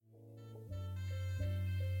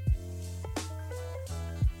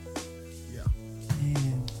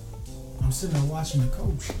sitting there watching the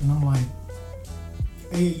coach, and I'm like,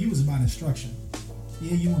 AAU is about instruction.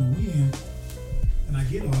 Yeah, you want to win, and I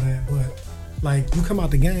get all that, but like you come out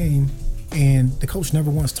the game, and the coach never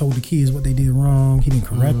once told the kids what they did wrong. He didn't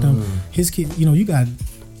correct them. His kid, you got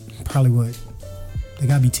probably what. They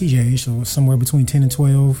got to be TJ, so somewhere between 10 and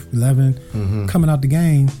 12, 11. Coming out the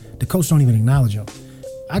game, the coach don't even acknowledge them.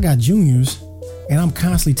 I got juniors, and I'm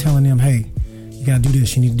constantly telling them, hey, you got to do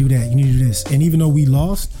this, you need to do that, you need to do this. And even though we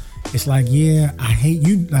lost, it's like, yeah, I hate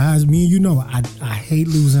you. As me and I hate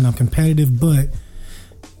losing. I'm competitive, but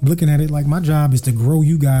looking at it, like my job is to grow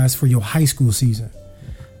you guys for your high school season.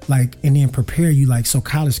 Like, and then prepare you, like, so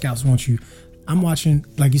college scouts want you. I'm watching,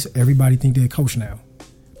 like you said, everybody think they're a coach now.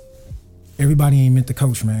 Everybody ain't meant to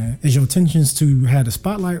coach, man. Is your intentions to have the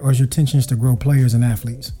spotlight, or is your intentions to grow players and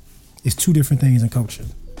athletes? It's two different things in coaching.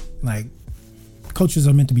 Like, coaches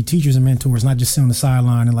are meant to be teachers and mentors, not just sit on the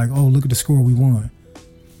sideline and like, oh, look at the score, we won.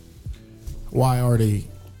 Why are they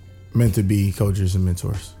meant to be coaches and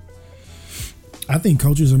mentors? I think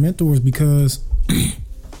coaches are mentors because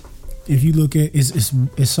if you look at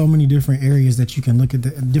it's so many different areas that you can look at,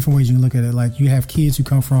 different ways you can look at it. Like, you have kids who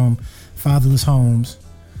come from fatherless homes.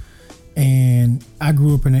 And I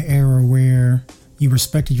grew up in an era where you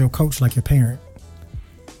respected your coach like your parent.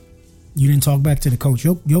 You didn't talk back to the coach.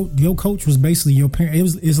 Your coach was basically your parent.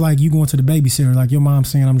 It's like you going to the babysitter, like your mom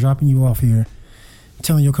saying, I'm dropping you off here.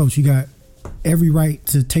 Telling your coach, you got every right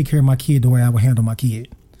to take care of my kid the way I would handle my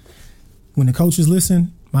kid. When the coaches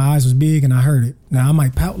listen, my eyes was big and I heard it. Now, I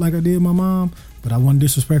might pout like I did my mom, but I wasn't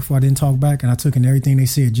disrespectful. I didn't talk back, and I took in everything they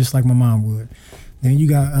said just like my mom would. Then you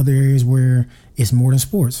got other areas where it's more than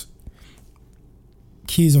sports.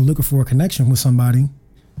 Kids are looking for a connection with somebody,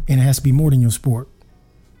 and it has to be more than your sport.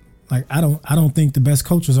 Like, I don't think the best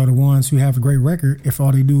coaches are the ones who have a great record if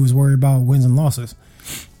all they do is worry about wins and losses.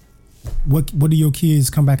 What do your kids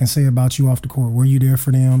come back and say about you off the court? Were you there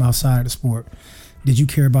for them outside the sport? Did you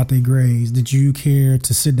care about their grades? Did you care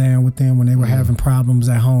to sit down with them when they were having problems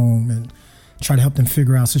at home and try to help them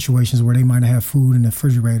figure out situations where they might have food in the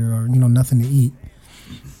refrigerator or, nothing to eat?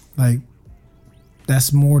 Like,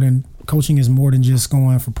 that's more than coaching is more than just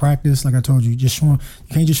going for practice. Like I told you, you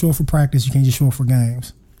can't just show up for practice. You can't just show up for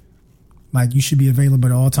games. Like, you should be available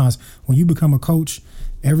at all times. When you become a coach,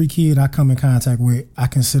 every kid I come in contact with, I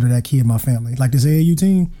consider that kid my family. Like this AAU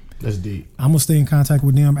team. That's deep. I'm going to stay in contact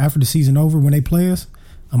with them after the season over. When they play us,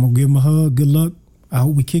 I'm going to give them a hug. Good luck. I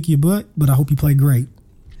hope we kick your butt, but I hope you play great.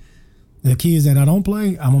 The kids that I don't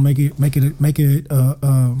play, I'm going to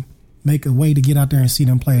make a way to get out there and see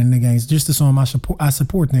them play in the games. Just to show them I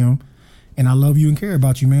support them. And I love you and care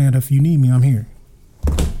about you, man. If you need me, I'm here.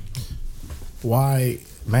 Why,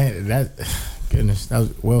 man, that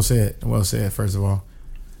was well said. Well said, first of all.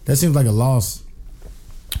 That seems like a loss.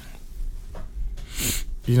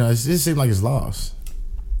 It just seems like it's lost.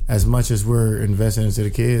 As much as we're investing into the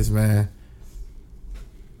kids, man,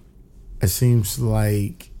 it seems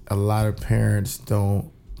like a lot of parents don't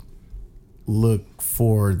look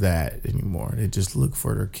for that anymore. They just look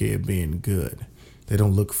for their kid being good. They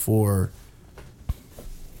don't look for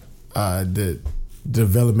the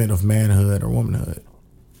development of manhood or womanhood.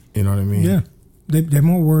 You know what I mean? Yeah. They're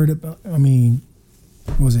more worried about,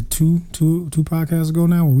 was it two podcasts ago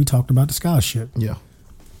now where we talked about the scholarship? Yeah.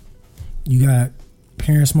 You got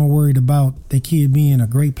parents more worried about their kid being a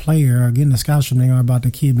great player or getting a scholarship than they are about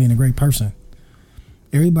their kid being a great person.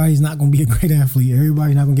 Everybody's not going to be a great athlete.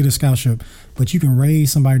 Everybody's not going to get a scholarship. But you can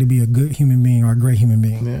raise somebody to be a good human being or a great human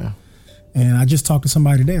being. Yeah. And I just talked to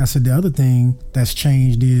somebody today. I said the other thing that's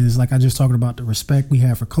changed is, like I just talked about the respect we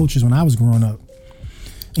have for coaches when I was growing up.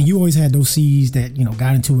 And you always had those seeds that,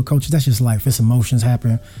 got into with coaches. That's just life. It's emotions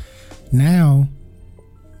happen. Now,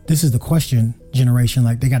 this is the question generation.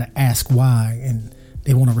 Like, they got to ask why, and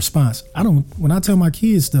they want a response. When I tell my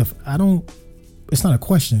kids stuff, it's not a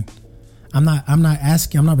question. I'm not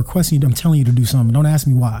asking, I'm not requesting you, I'm telling you to do something. Don't ask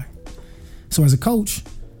me why. So as a coach,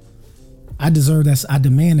 I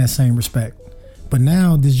demand that same respect. But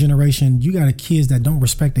now this generation, you got kids that don't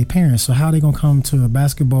respect their parents. So how are they gonna come to a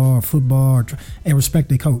basketball or football and respect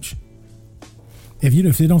their coach?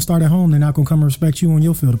 If they don't start at home, they're not gonna come and respect you on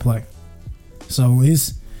your field of play. So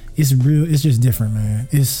it's just different, man.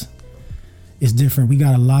 It's different. We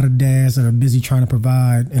got a lot of dads that are busy trying to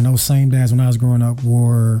provide, and those same dads when I was growing up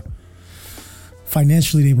were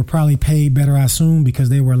financially, they were probably paid better, I assume, because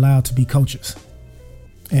they were allowed to be coaches.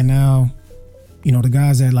 And now, the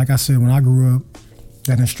guys that, like I said, when I grew up,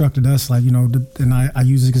 that instructed us, like, and I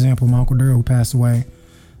use this example, my Uncle Daryl, who passed away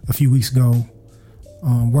a few weeks ago,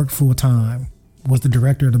 worked full time, was the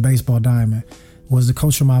director of the baseball diamond, was the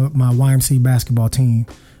coach of my YMC basketball team,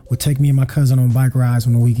 would take me and my cousin on bike rides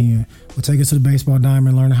on the weekend, would take us to the baseball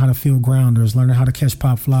diamond, learning how to field grounders, learning how to catch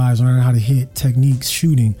pop flies, learning how to hit, techniques,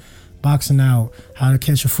 shooting, boxing out, how to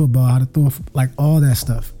catch a football, how to throw like all that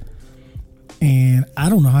stuff. And I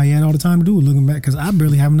don't know how he had all the time to do it looking back, because I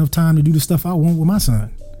barely have enough time to do the stuff I want with my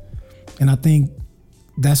son. And I think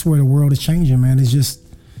that's where the world is changing, man.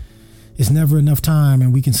 It's never enough time,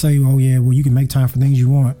 and we can say, oh yeah, well, you can make time for things you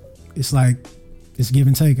want. It's like, it's give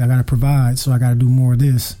and take. I got to provide, so I got to do more of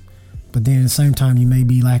this. But then at the same time, you may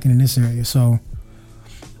be lacking in this area. So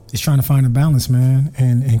it's trying to find a balance, man.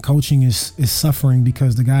 And coaching is suffering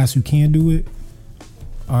because the guys who can do it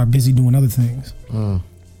are busy doing other things.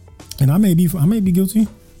 And I may be guilty.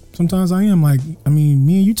 Sometimes I am. Like, I mean,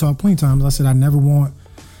 me and you talk plenty of times. I said I never want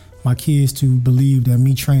my kids to believe that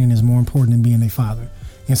me training is more important than being their father.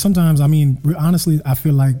 And sometimes, I mean, honestly, I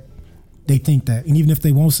feel like they think that. And even if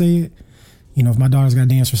they won't say it, you know, if my daughter's got a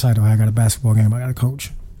dance recital, I got a basketball game, I got to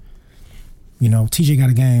coach. You know, TJ got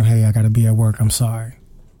a game, hey, I got to be at work, I'm sorry.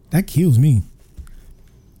 That kills me.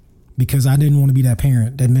 Because I didn't want to be that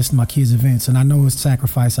parent that missed my kids' events. And I know it's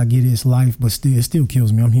sacrifice, I get it, it's life, but it still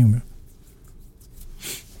kills me. I'm human.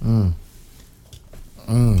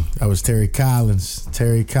 That was Terry Collins.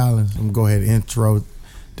 Terry Collins. I'm going to go ahead and intro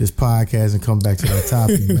this podcast and come back to that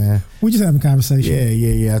topic, man. We just having a conversation.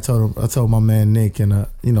 Yeah. I told my man Nick and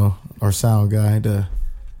you know, our sound guy to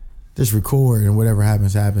just record, and whatever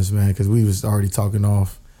happens, man. Because we was already talking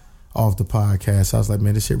off the podcast. So I was like,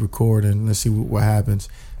 man, this shit record and let's see what happens.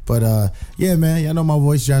 But yeah, man, y'all know my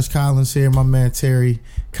voice. Josh Collins here. My man Terry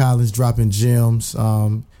Collins dropping gems.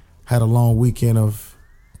 Had a long weekend of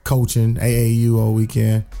coaching AAU all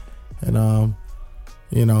weekend, and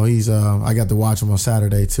you know, he's I got to watch him on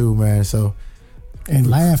Saturday too, man. So and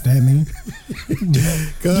laughed at me.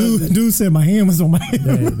 dude said my hand was on my hip.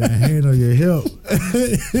 That hand on your hip.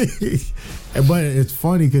 But it's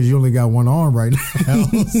funny because you only got one arm right now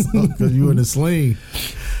because you in a sling.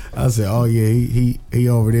 I said, oh yeah, he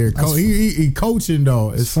over there. He coaching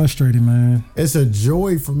though. It's frustrating, man. It's a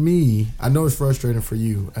joy for me. I know it's frustrating for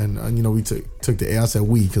you, and you know, we took the L. I said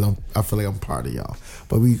we because I feel like I'm part of y'all,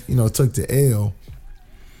 but we, you know, took the L.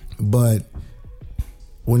 But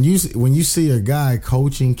when you see a guy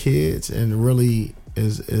coaching kids and really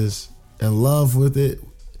is in love with it,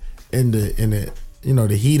 in the you know,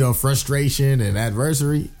 the heat of frustration and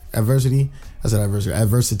adversity. I said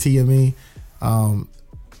adversity. I mean,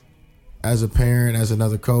 as a parent, as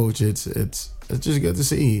another coach, it's just good to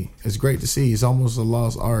see. It's great to see. It's almost a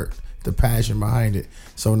lost art, the passion behind it.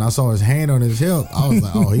 So when I saw his hand on his hip, I was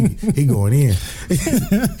like, oh, he going in.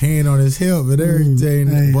 Hand on his hip and everything.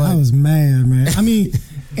 Hey, I was mad, man. I mean,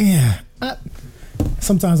 yeah.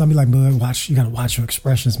 Sometimes I'll be like, bud, you gotta watch your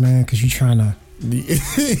expressions, man, because you're trying to.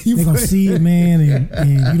 They're gonna see it, man, and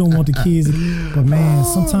you don't want the kids. But man,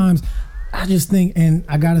 sometimes I just think, and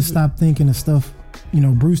I gotta stop thinking of stuff. You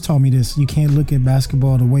know, Bruce taught me this. You can't look at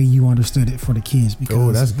basketball the way you understood it for the kids,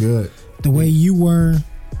 because that's good. The way you were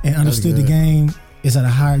and understood the game is at a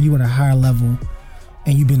higher level,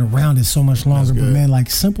 and you've been around it so much longer. But man, like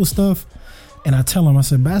simple stuff. And I tell them, I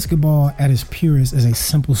said, basketball at its purest is a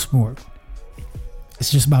simple sport.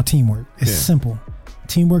 It's just about teamwork. It's simple.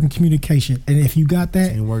 Teamwork and communication. And if you got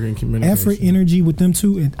that teamwork and communication, effort, energy with them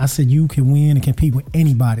two, and I said you can win and compete with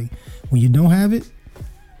anybody. When you don't have it,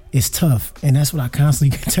 it's tough. And that's what I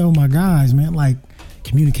constantly tell my guys, man. Like,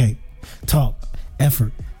 communicate, talk,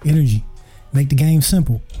 effort, energy. Make the game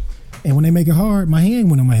simple. And when they make it hard, my hand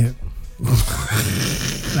went on my hip.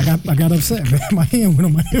 I got upset, man. My hand went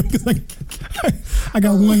on my hip because I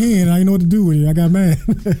got one hand. I didn't know what to do with it. I got mad.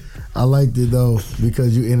 I liked it though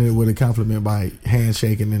because you ended it with a compliment by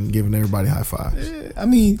handshaking and giving everybody high fives. I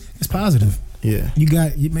mean, it's positive. Yeah,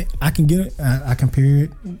 I can get it. I compare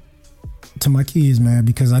it to my kids, man,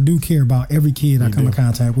 because I do care about every kid I come in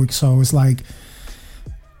contact with. So it's like,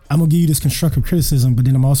 I'm gonna give you this constructive criticism, but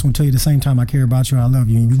then I'm also gonna tell you at the same time I care about you and I love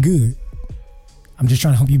you and you're good. I'm just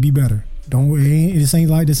trying to help you be better. Don't worry, this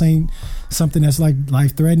ain't something that's like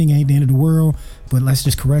life threatening, ain't the end of the world, but let's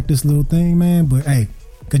just correct this little thing, man. But hey,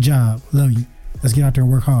 good job, love you. Let's get out there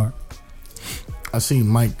and work hard. I seen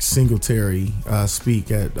Mike Singletary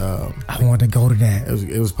speak at. I wanted to go to that.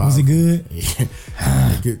 It was powerful. Was it good? Yeah,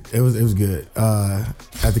 it was good.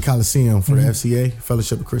 At the Coliseum for the FCA,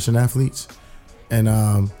 Fellowship of Christian Athletes, and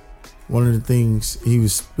one of the things he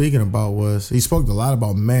was speaking about was he spoke a lot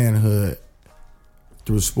about manhood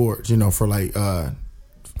through sports, you know, for like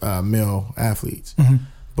male athletes,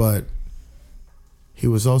 but he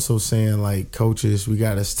was also saying, like, coaches, we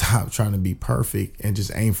got to stop trying to be perfect and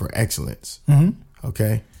just aim for excellence.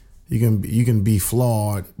 Okay, you can be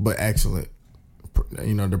flawed but excellent.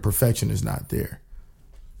 You know, the perfection is not there.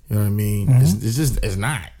 You know what I mean?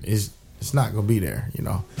 It's not gonna be there. You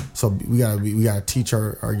know, so we gotta teach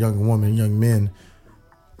our young women, young men,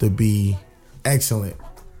 to be excellent.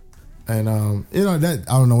 And you know that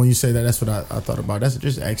I don't know when you say that, that's what I thought about. That's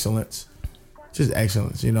just excellence. Just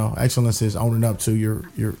excellence. You know, excellence is owning up to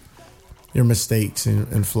your mistakes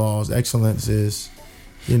and flaws. Excellence is,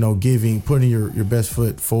 you know, putting your best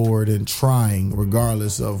foot forward and trying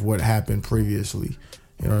regardless of what happened previously.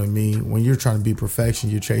 You know what I mean? When you're trying to be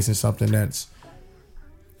perfection, you're chasing something that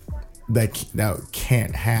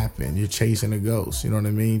can't happen. You're chasing a ghost. You know what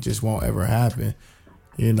I mean? Just won't ever happen.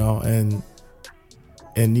 You know, and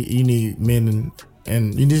you need men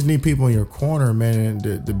and you just need people in your corner, man,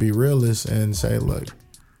 to be realists and say, look,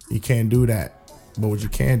 you can't do that. But what you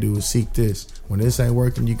can do is seek this. When this ain't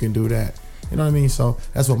working, you can do that. You know what I mean? So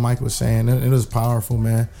that's what Mike was saying. It was powerful,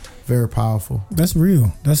 man. Very powerful. That's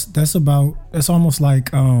real. That's almost like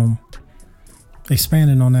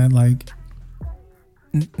expanding on that. Like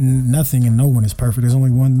nothing and no one is perfect. There's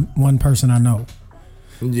only one person I know.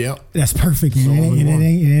 Yep. That's perfect, and it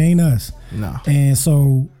ain't us. No. And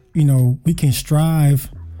so, you know, we can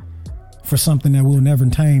strive for something that we'll never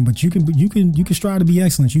attain, but you can strive to be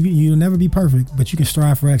excellent. You'll never be perfect, but you can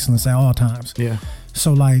strive for excellence at all times. Yeah.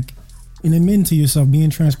 So like, and admitting to yourself,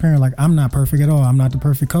 being transparent, like I'm not perfect at all. I'm not the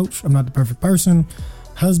perfect coach. I'm not the perfect person,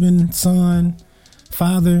 husband, son,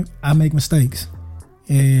 father. I make mistakes.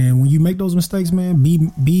 And when you make those mistakes, man,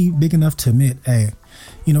 be big enough to admit, hey,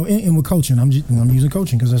 you know, and with coaching, I'm using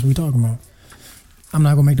coaching because that's what we're talking about. I'm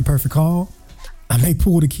not gonna make the perfect call. I may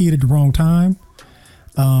pull the kid at the wrong time.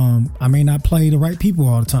 I may not play the right people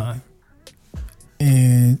all the time.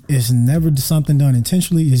 And it's never something done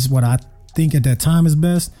intentionally. It's what I think at that time is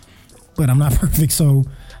best, but I'm not perfect, so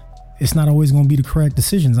it's not always gonna be the correct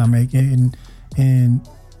decisions I make. And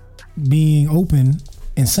being open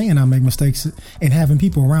and saying I make mistakes and having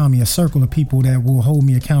people around me, a circle of people that will hold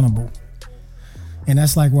me accountable. And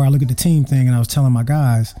that's like where I look at the team thing, and I was telling my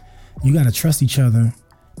guys, you got to trust each other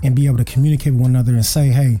and be able to communicate with one another and say,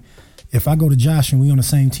 hey, if I go to Josh and we on the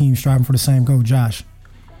same team striving for the same goal, Josh,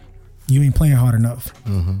 you ain't playing hard enough.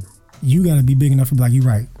 Mm-hmm. You got to be big enough to be like, you're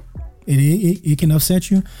right. It can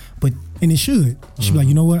upset you, and it should. You should be like,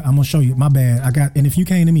 you know what? I'm going to show you. My bad. And if you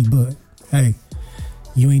came to me, but hey,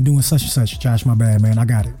 you ain't doing such and such, Josh, my bad, man. I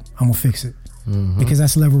got it. I'm going to fix it. Mm-hmm. Because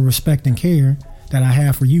that's the level of respect and care that I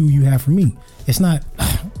have for you, you have for me. It's not,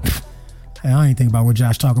 I ain't think about what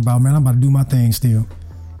Josh talk about, man. I'm about to do my thing still.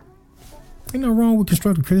 Ain't no wrong with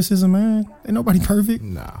constructive criticism, man. Ain't nobody perfect.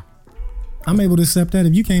 Nah. I'm able to accept that.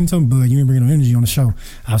 If you came and told me, bud, you ain't bringing no energy on the show.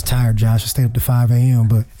 I was tired, Josh. I stayed up to 5 a.m.,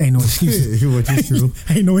 but ain't no excuses.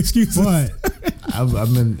 Ain't no excuses. But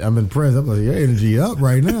I'm impressed. I'm like, your energy up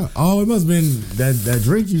right now. Oh, it must have been that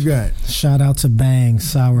drink you got. Shout out to Bang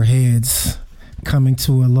Sour Heads. Coming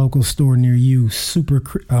to a local store near you.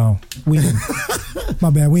 We my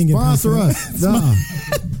bad. We ain't getting sponsor us. No.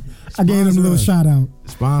 I gave them a little shout out.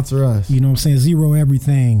 Sponsor us. You know what I'm saying? Zero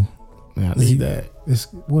everything. Yeah, I need that. It's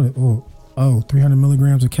what? 300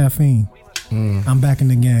 milligrams of caffeine. I'm back in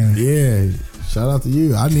the game. Yeah. Shout out to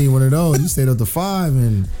you. I need one of those. You stayed up to 5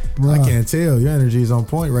 and I can't tell. Your energy is on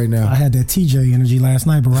point right now. I had that TJ energy last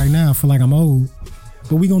night, but right now I feel like I'm old.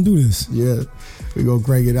 But we gonna do this. Yeah. We gonna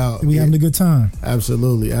crank it out. We having a good time.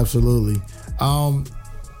 Absolutely.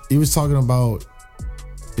 He was talking about,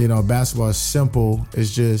 you know, basketball is simple.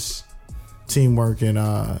 It's just teamwork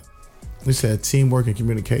and we said teamwork and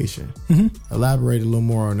communication. Mm-hmm. Elaborate a little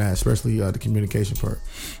more on that, especially the communication part.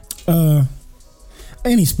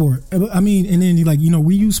 Any sport. I mean, and then like, you know,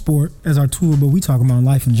 we use sport as our tool, but we talk about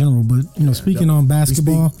life in general. But, you know, speaking on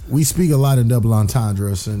basketball. We speak a lot of double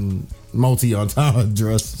entendres and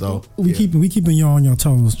multi-entendres. So we keeping y'all on your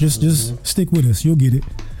toes. Just stick with us. You'll get it.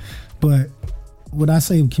 But what I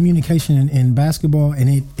say, communication in basketball,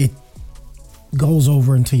 and it goes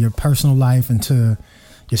over into your personal life, into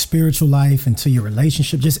your spiritual life, into your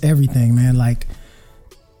relationship, just everything, man. Like,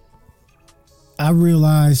 I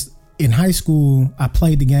realized in high school, I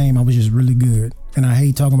played the game. I was just really good. And I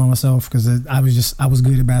hate talking about myself because I was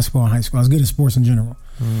good at basketball in high school. I was good at sports in general.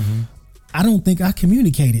 Mm-hmm. I don't think I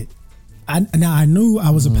communicated. I knew I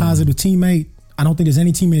was a positive teammate. I don't think there's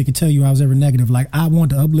any teammate that could tell you I was ever negative. Like, I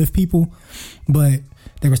wanted to uplift people, but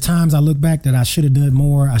there was times I look back that I should have done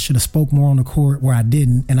more. I should have spoke more on the court where I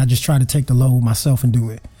didn't, and I just tried to take the load myself and do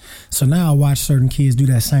it. So now I watch certain kids do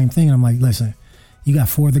that same thing, and I'm like, listen, you got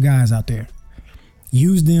 4 other guys out there.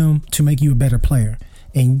 Use them to make you a better player.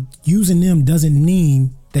 And using them doesn't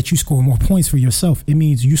mean that you score more points for yourself. It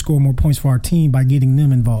means you score more points for our team by getting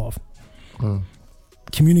them involved.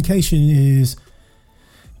 Communication is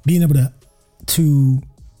being able to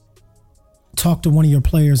talk to one of your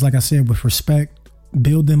players, like I said, with respect,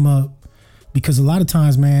 build them up. Because a lot of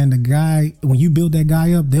times, man, the guy, when you build that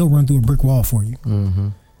guy up, they'll run through a brick wall for you. Mm-hmm.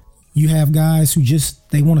 You have guys who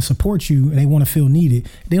they want to support you and they want to feel needed.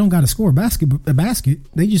 They don't got to score a basket.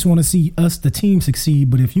 They just want to see us, the team, succeed.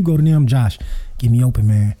 But if you go to them, Josh, get me open,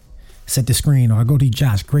 man. Set the screen. Or I go to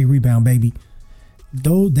Josh, great rebound, baby.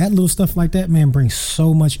 Though that little stuff like that, man, brings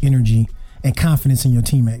so much energy and confidence in your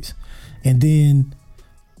teammates. And then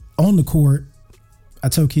on the court, I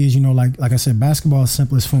tell kids, like I said, basketball is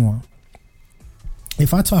simplest form.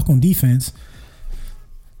 If I talk on defense,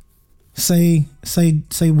 say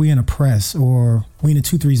we're in a press or we in a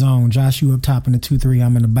 2-3 zone. Josh, you up top in the 2-3.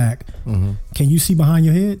 I'm in the back. Mm-hmm. Can you see behind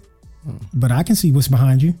your head? Mm-hmm. But I can see what's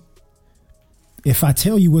behind you. If I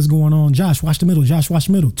tell you what's going on, Josh, watch the middle. Josh, watch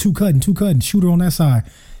the middle. Two cutting. Shooter on that side.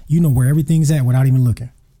 You know where everything's at without even looking.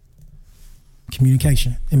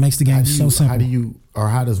 Communication. It makes the game so simple.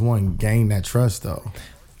 How does one gain that trust though?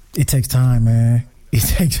 It takes time, man. It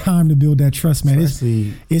takes time to build that trust, man.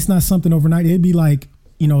 It's not something overnight. It'd be like,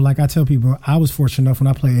 like I tell people, I was fortunate enough when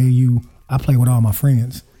I play AAU, I play with all my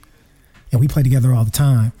friends. And we play together all the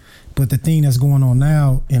time. But the thing that's going on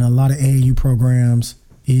now in a lot of AAU programs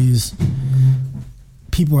is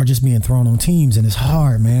people are just being thrown on teams. And it's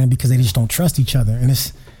hard, man, because they just don't trust each other. And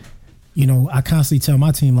it's, I constantly tell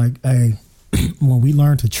my team, like, hey, when we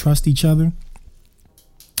learn to trust each other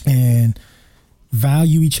and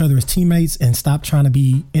value each other as teammates and stop trying to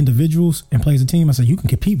be individuals and play as a team, I said, you can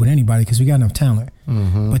compete with anybody because we got enough talent.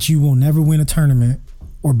 Mm-hmm. But you will never win a tournament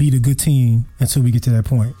or beat a good team until we get to that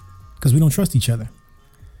point because we don't trust each other.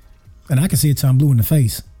 And I can see it till I'm blue in the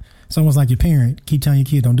face. It's almost like your parent. Keep telling your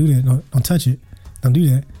kid, don't do that. Don't touch it. Don't do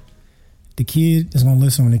that. The kid is going to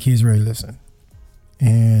listen when the kid's ready to listen.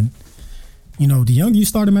 And, the younger you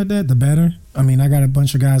start them at that, the better. I mean, I got a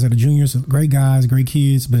bunch of guys that are juniors, great guys, great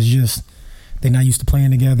kids, but it's just they're not used to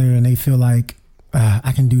playing together and they feel like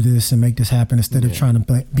I can do this and make this happen instead of trying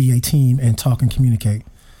to be a team and talk and communicate.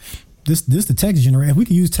 This the text generation. If we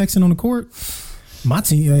could use texting on the court, my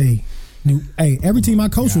team, every team I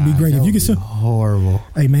coach would be great. If you could, horrible.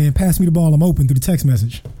 Hey man, pass me the ball. I'm open through the text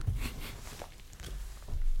message.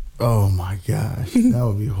 Oh my gosh, that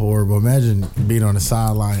would be horrible. Imagine being on the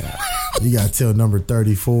sideline. You got to tell number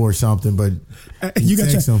 34 or something, but you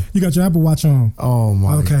got your Apple Watch on. Oh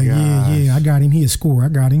my gosh. Yeah, I got him. He is score. I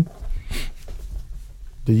got him.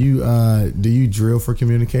 Do you drill for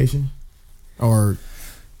communication, or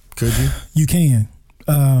could you? You can.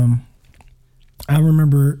 I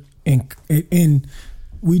remember in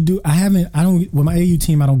we do. I don't with my AU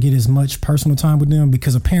team. I don't get as much personal time with them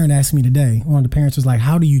because a parent asked me today. One of the parents was like,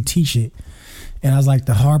 "How do you teach it?" And I was like,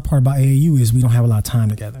 the hard part about AAU is we don't have a lot of time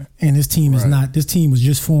together. And this team is not. This team was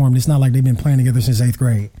just formed. It's not like they've been playing together since 8th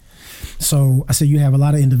grade. So I said you have a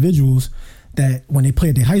lot of individuals that when they play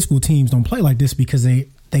at their high school teams don't play like this because they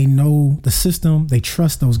know the system. They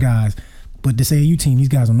trust those guys. But this AAU team, these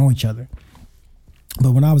guys don't know each other.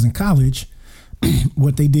 But when I was in college,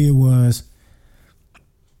 what they did was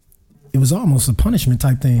it was almost a punishment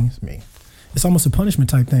type thing. It's almost a punishment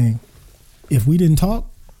type thing. If we didn't talk,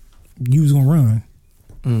 you was gonna run.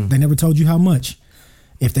 They never told you how much.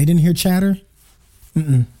 If they didn't hear chatter,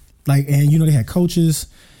 and they had coaches,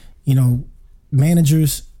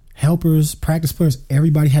 managers, helpers, practice players.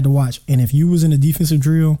 Everybody had to watch. And if you was in a defensive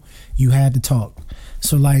drill, you had to talk.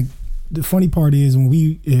 So the funny part is when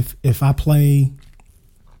if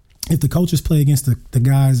the coaches play against the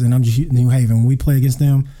guys, and I'm just New Haven, when we play against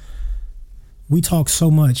them, we talk so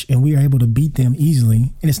much and we are able to beat them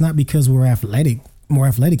easily. And it's not because we're more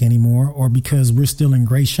athletic anymore or because we're still in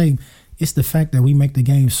great shape. It's the fact that we make the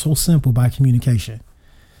game so simple by communication.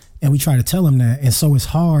 And we try to tell them that. And so it's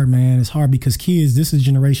hard, man. It's hard because kids, this is a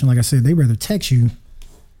generation, like I said, they rather text you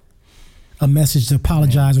a message to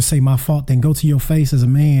apologize or say my fault than go to your face as a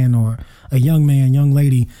man or a young man, young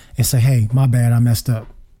lady and say, hey, my bad, I messed up.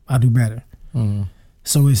 I'll do better. Mm-hmm.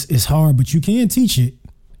 So it's hard, but you can teach it.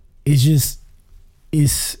 It's just,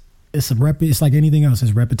 it's like anything else.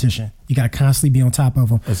 It's repetition. You got to constantly be on top of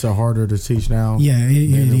them. It's harder to teach now. Yeah,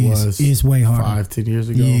 it is. It's way harder. 5-10 years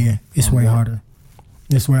ago. Yeah, it's way harder.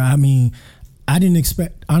 It's where I didn't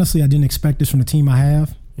expect this from the team I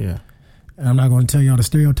have. Yeah. And I'm not going to tell y'all the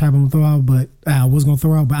stereotype I'm going to throw out, but I was going to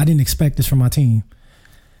throw out, but I didn't expect this from my team.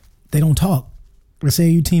 They don't talk. Let's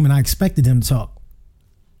say AU team, and I expected them to talk.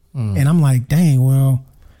 And I'm like, dang, well,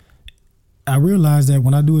 I realized that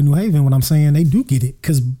when I do in New Haven, what I'm saying, they do get it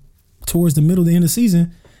because towards the middle, the end of the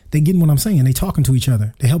season, they getting what I'm saying. They talking to each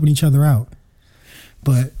other. They helping each other out.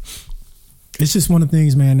 But it's just one of the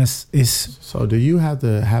things, man, So do you have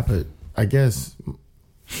to have I guess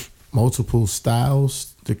multiple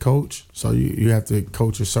styles to coach. So you have to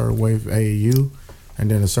coach a certain way for AAU, and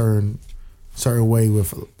then a certain way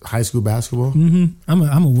with high school basketball. Mm-hmm.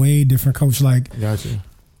 I'm a way different coach. Like, Gotcha.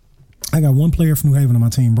 I got one player from New Haven on my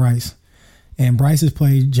team, Bryce. And Bryce has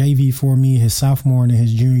played JV for me his sophomore and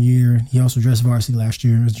his junior year. He also dressed varsity last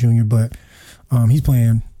year as junior, but he's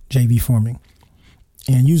playing JV for me.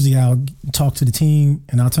 And usually I'll talk to the team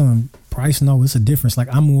and I'll tell him, Bryce, no, it's a difference.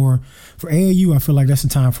 Like, I'm more, for AAU, I feel like that's the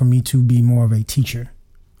time for me to be more of a teacher.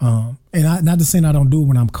 And not to say I don't do it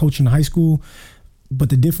when I'm coaching high school, but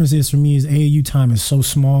the difference is for me is AAU time is so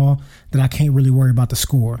small that I can't really worry about the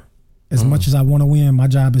score. As much as I want to win, my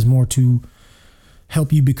job is more to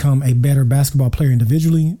help you become a better basketball player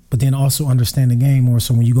individually, but then also understand the game more.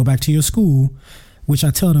 So when you go back to your school, which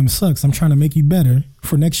I tell them sucks, I'm trying to make you better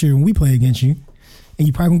for next year when we play against you, and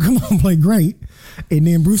you probably gonna come out and play great, and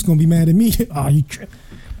then Bruce gonna be mad at me.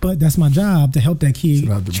 But that's my job, to help that kid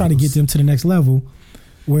try to get them to the next level.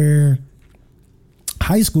 Where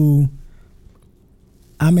high school,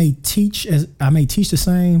 I may teach the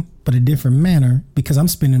same, but a different manner, because I'm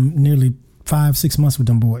spending nearly 5-6 months with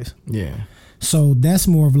them boys. Yeah. So that's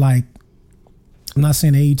more of like, I'm not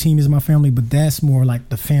saying the AAU team is my family, but that's more like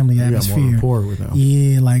the family atmosphere. You got more rapport with them.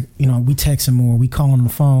 Yeah, like, we texting more, we calling on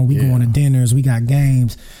the phone, we going to dinners, we got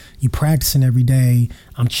games, you practicing every day,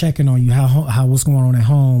 I'm checking on you, how what's going on at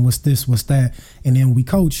home, what's this, what's that. And then when we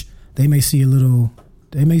coach, they may see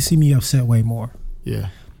me upset way more. Yeah.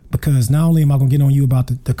 Because not only am I going to get on you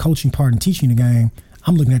about the coaching part and teaching the game,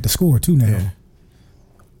 I'm looking at the score too now. Yeah.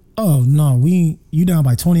 Oh, no, you down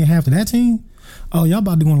by 20 at half to that team? Oh, y'all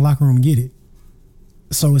about to go in the locker room and get it.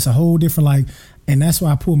 So it's a whole different, and that's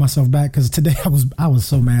why I pulled myself back, because today I was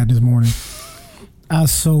so mad this morning. I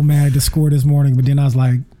was so mad at the score this morning, but then I was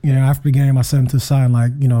like, after the game, I set them to the side,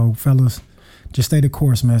 like, fellas, just stay the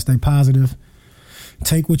course, man. Stay positive.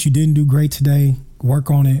 Take what you didn't do great today, work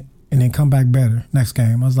on it, and then come back better next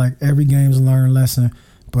game. I was like, every game's a learning lesson,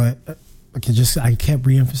 but I kept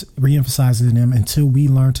reemphasizing them until we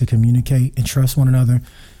learn to communicate and trust one another.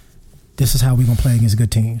 This is how we're going to play against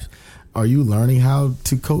good teams. Are you learning how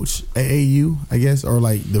to coach AAU, I guess, or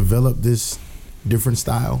develop this different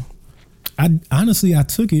style? I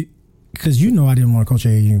took it because I didn't want to coach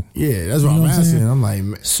AAU. Yeah, that's what I'm asking. I'm like,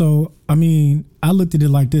 man. So, I looked at it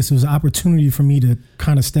like this. It was an opportunity for me to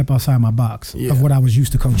kind of step outside my box of what I was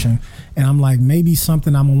used to coaching. And I'm like, maybe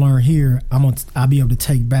something I'm going to learn here, I'll be able to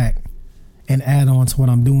take back and add on to what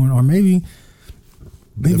I'm doing. Or maybe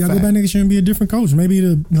I'll go back next year and be a different coach. Maybe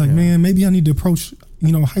man, maybe I need to approach,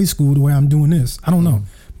 high school the way I'm doing this. I don't know.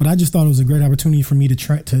 But I just thought it was a great opportunity for me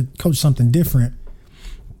to coach something different,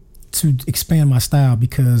 to expand my style,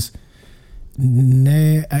 because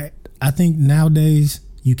I think nowadays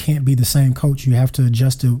you can't be the same coach. You have to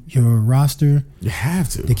adjust to your roster. You have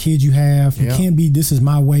to. The kids you have. You can't be, this is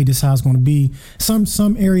my way, this is how it's going to be.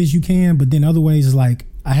 Some areas you can, but then other ways is like,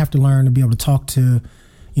 I have to learn to be able to talk to,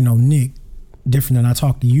 Nick different than I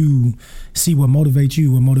talk to you, see what motivates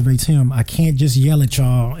you, what motivates him. I can't just yell at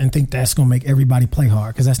y'all and think that's going to make everybody play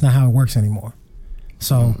hard, because that's not how it works anymore.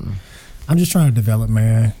 So I'm just trying to develop,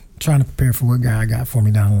 man. Trying to prepare for what God got for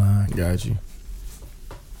me down the line. Got you.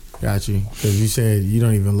 Because you said you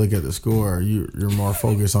don't even look at the score. You're more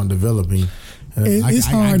focused on developing. It's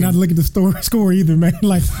hard not to look at the score either, man.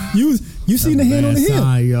 Like, you seen the hand on the hip.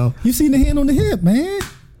 Sign, yo. You seen the hand on the hip, man.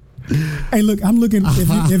 Hey, look, I'm looking.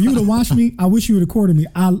 If you would have watched me, I wish you would have recorded me.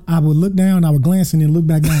 I would look down, I would glance, and then look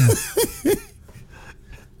back down.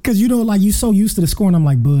 Because you're so used to the score, and I'm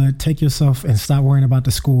like, bud, take yourself and stop worrying about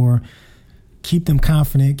the score. Keep them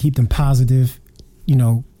confident, keep them positive.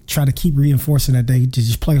 Try to keep reinforcing that they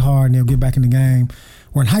just play hard and they'll get back in the game.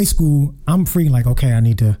 Where in high school, I'm freaking like,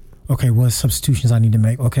 what substitutions I need to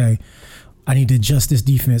make? Okay, I need to adjust this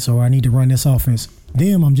defense, or I need to run this offense.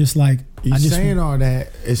 Them, I'm just like, saying all that.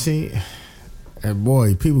 And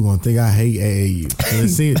boy, people gonna think I hate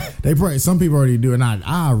AAU. Some people already do, and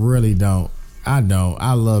I really don't. I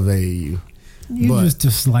love AAU. You just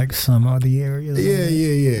dislike some other areas.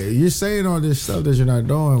 Yeah. You're saying all this stuff that you're not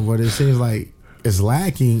doing, but it seems like it's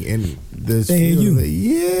lacking in this field.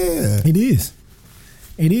 Yeah, it is.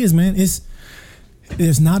 It is, man.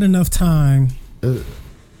 There's not enough time.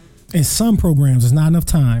 In some programs, there's not enough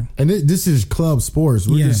time. And this is club sports.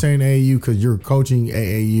 We're just saying AAU because you're coaching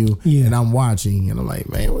AAU, and I'm watching, and I'm like,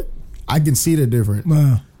 man, I can see the difference.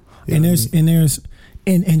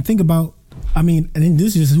 And think about, and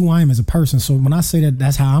this is who I am as a person. So when I say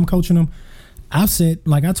that's how I'm coaching them, I've said,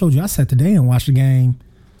 like I told you, I sat today and watched the game.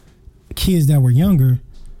 Kids that were younger,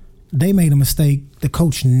 they made a mistake. The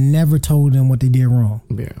coach never told them what they did wrong.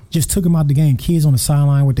 Yeah. Just took them out the game. Kids on the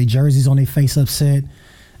sideline with their jerseys on their face upset.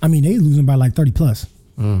 I mean, they losing by like 30 plus.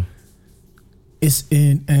 It's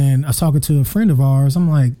and I was talking to a friend of ours. I'm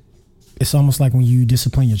like, it's almost like when you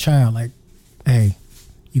discipline your child, like, hey,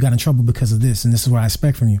 you got in trouble because of this, and this is what I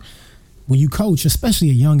expect from you. When you coach, especially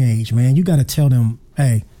at a young age, man, you got to tell them,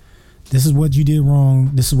 hey, this is what you did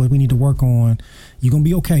wrong. This is what we need to work on. You're gonna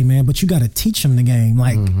be okay, man. But you got to teach them the game.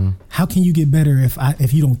 Like, how can you get better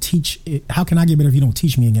if you don't teach it? How can I get better if you don't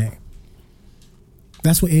teach me a game?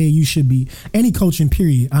 That's what AAU should be. Any coaching,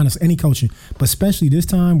 period. Honestly, any coaching. But especially this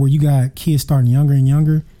time where you got kids starting younger and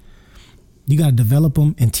younger, you got to develop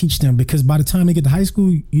them and teach them. Because by the time they get to high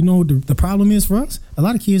school, you know the problem is for us? A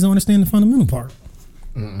lot of kids don't understand the fundamental part.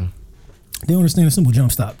 They don't understand a simple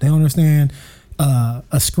jump stop. They don't understand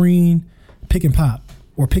a screen, pick and pop,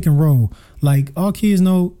 or pick and roll. Like, all kids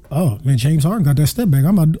know, oh, man, James Harden got that step back.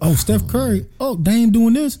 Steph Curry. Oh, Dame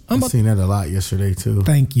doing this. I seen that a lot yesterday, too.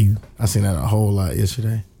 Thank you. I seen that a whole lot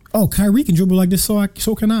yesterday. Oh, Kyrie can dribble like this,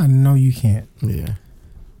 so can I. No, you can't. Yeah.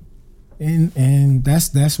 And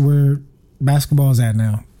that's where basketball's at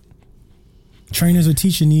now. Trainers are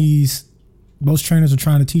teaching these, most trainers are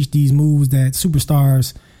trying to teach these moves that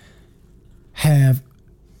superstars have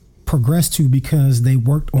progressed to because they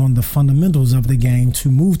worked on the fundamentals of the game to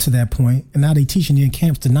move to that point, and now they teaching it in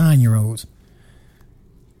camps to 9-year-olds.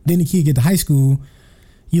 Then the kid get to high school,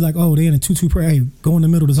 you like, oh, they in a 2-2 prayer. Hey, go in the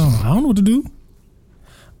middle of the zone. I don't know what to do.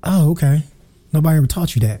 Oh, okay. Nobody ever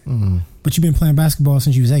taught you that. But you've been playing basketball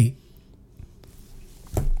since you was 8.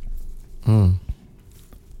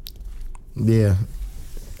 Yeah.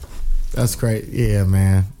 That's great. Yeah,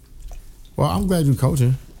 man. Well, I'm glad you're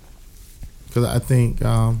coaching. Because I think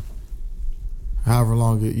however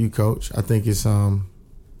long you coach, I think it's like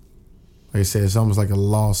I said, it's almost like a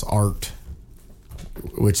lost art,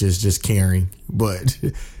 which is just caring. But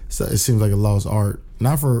so it seems like a lost art,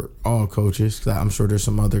 not for all coaches, because I'm sure there's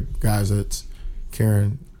some other guys that's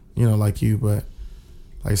caring, like you. But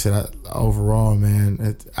like I said, overall,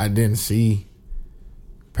 man, I didn't see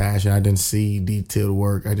passion. I didn't see detailed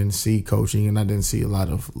work. I didn't see coaching, and I didn't see a lot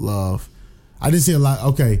of love. I didn't see a lot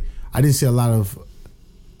of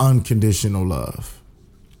unconditional love.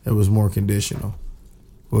 It was more conditional.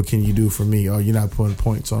 What can you do for me? Oh, you're not putting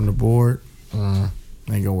points on the board? Ain't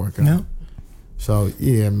gonna work out. No. So,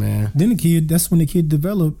 yeah, man. Then that's when the kid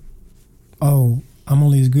developed, oh, I'm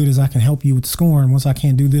only as good as I can help you with scoring. Once I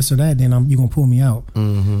can't do this or that, then you're gonna pull me out.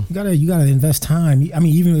 You gotta invest time. I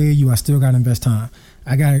mean, even at AAU, I still gotta invest time.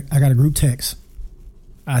 I got a group text.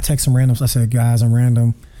 I text some randoms. I said, guys, I'm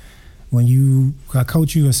random. When I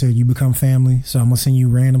coach you, I said you become family. So I'm gonna send you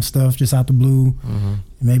random stuff just out the blue.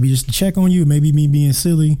 Maybe just to check on you. Maybe me being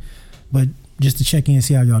silly, but just to check in and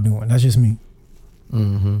see how y'all doing. That's just me.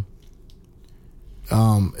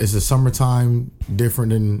 Is the summertime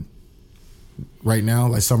different than right now?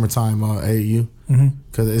 Like summertime AAU?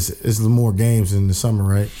 Because it's more games in the summer,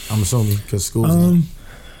 right? I'm assuming because school's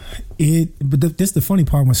But this the funny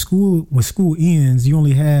part. When school ends, you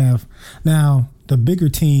only have now the bigger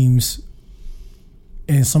teams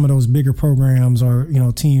and some of those bigger programs or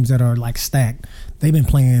teams that are like stacked. They've been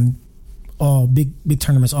playing all big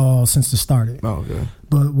tournaments all since it started. Oh, okay.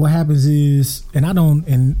 But what happens is, and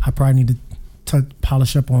I probably need to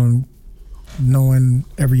polish up on knowing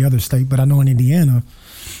every other state, but I know in Indiana,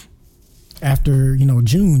 after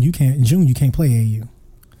June you can't play AAU.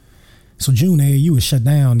 So June AAU is shut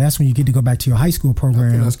down. That's when you get to go back to your high school program.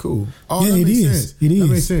 I think that's cool. Oh, yeah, it is. Sense. That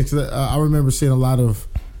makes sense. Cause I remember seeing a lot of,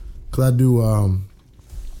 because I do,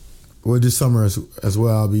 this summer as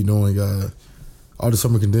well, I'll be doing all the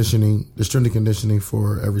summer conditioning, the strength and conditioning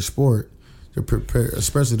for every sport, to prepare,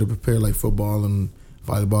 especially to prepare like football and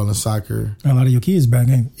volleyball and soccer. A lot of your kids back,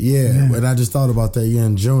 ain't? Yeah, and I just thought about that. Yeah,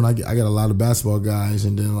 in June, I got a lot of basketball guys,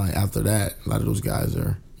 and then like after that, a lot of those guys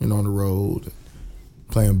are on the road,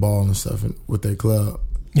 playing ball and stuff with their club.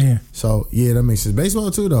 Yeah. So, yeah, that makes sense.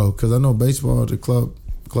 Baseball, too, though, because I know baseball, the club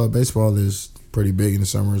baseball is pretty big in the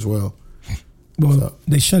summer as well. Well,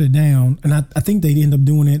 they shut it down, and I think they end up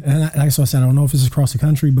doing it. And like I said, I don't know if it's across the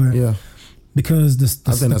country, but because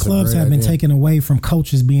the clubs have been taken away from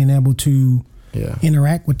coaches being able to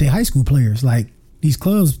interact with their high school players. Like, these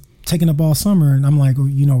clubs taking up all summer, and I'm like,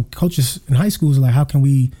 coaches in high schools are like, how can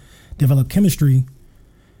we develop chemistry?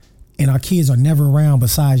 And our kids are never around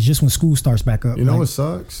besides just when school starts back up. You know what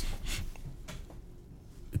sucks?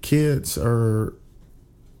 The kids are,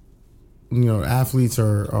 athletes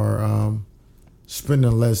are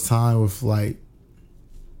spending less time with like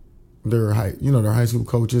their high school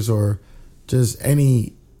coaches or just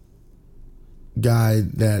any guy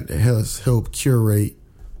that has helped curate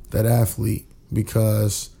that athlete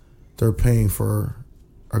because they're paying for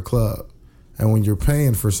a club. And when you're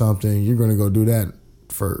paying for something, you're going to go do that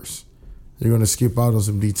first. You're going to skip out on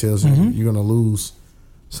some details. And you're going to lose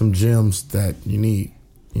some gems that you need,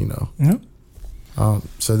 you know. Yep.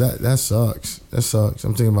 So that sucks. That sucks.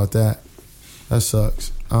 I'm thinking about that. That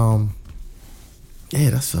sucks. Yeah,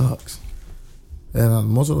 that sucks. And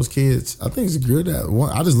most of those kids, I think it's good at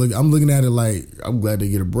one. I'm looking at it like I'm glad they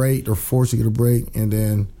get a break. They're forced to get a break, and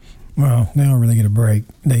then. Well, they don't really get a break.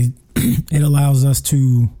 It allows us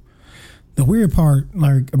to. The weird part,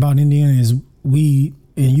 like about Indiana, is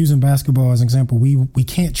and using basketball as an example, we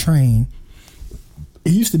can't train.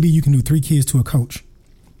 It used to be you can do 3 kids to a coach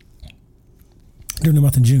during the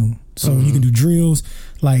month of June. So you can do drills.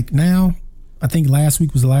 Like now, I think last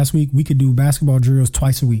week was the last week, we could do basketball drills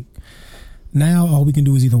twice a week. Now all we can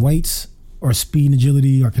do is either weights or speed and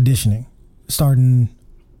agility or conditioning, starting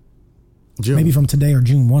June. Maybe from today or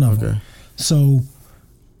June, one of them. So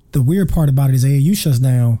the weird part about it is AAU shuts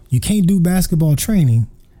down. You can't do basketball training.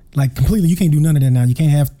 Like completely, you can't do none of that now. You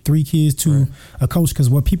can't have 3 kids to a coach because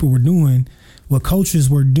what coaches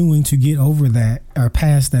were doing to get over that or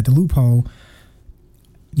past that, the loophole,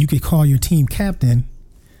 you could call your team captain,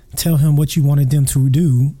 tell him what you wanted them to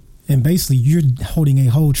do, and basically you're holding a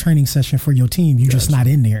whole training session for your team. You're just not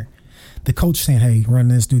in there. The coach saying, hey, run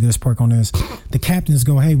this, do this, work on this. The captains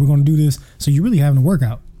go, hey, we're going to do this. So you're really having a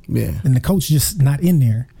workout. Yeah. And the coach just not in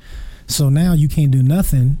there. So now you can't do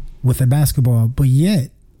nothing with the basketball, but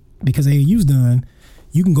yet, because AAU's done,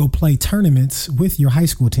 you can go play tournaments with your high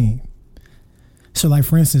school team. So, like,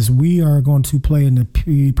 for instance, we are going to play in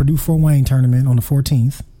the Purdue Fort Wayne tournament on the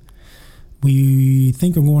 14th. We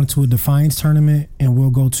think we're going to a Defiance tournament, and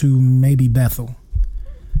we'll go to maybe Bethel.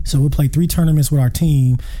 So we'll play 3 tournaments with our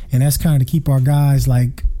team, and that's kind of to keep our guys,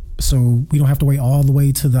 like, so we don't have to wait all the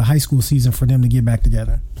way to the high school season for them to get back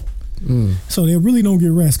together. So they really don't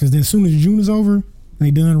get rest, because then as soon as June is over, and they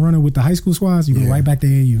done running with the high school squads, you go right back to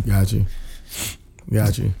AAU.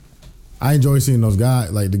 Got you. I enjoy seeing those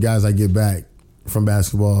guys, like the guys I get back from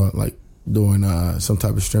basketball, like doing some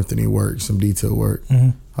type of strengthening work, some detail work.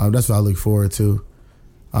 That's what I look forward to.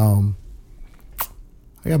 I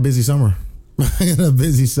got a busy summer. I got a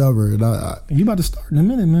busy summer. And you about to start in a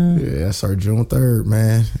minute, man. Yeah, I start June 3rd,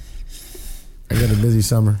 man. I got a busy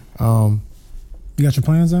summer. You got your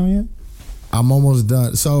plans down yet? I'm almost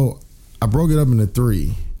done. So I broke it up into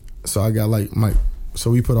 3. So I got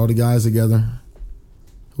so we put all the guys together.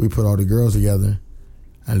 We put all the girls together.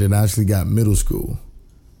 And then I actually got middle school.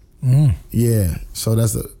 Yeah. So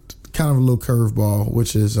that's a kind of a little curveball,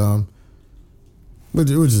 which is fine, but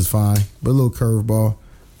a little curveball.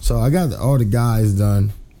 So I got all the guys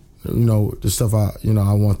done, you know, the stuff I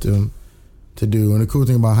want them to do. And the cool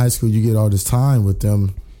thing about high school, you get all this time with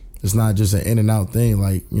them. It's not just an in and out thing,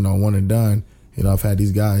 like, you know, one and done. You know, I've had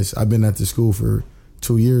these guys. I've been at the school for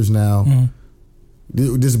 2 years now.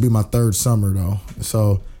 This will be my 3rd summer though.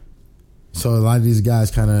 So a lot of these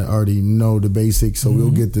guys kind of already know the basics. So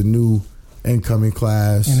we'll get the new incoming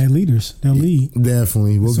class. And they're leaders. They'll lead.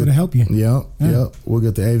 Definitely. To help you. Yep. We'll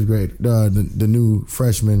get the 8th grade, the new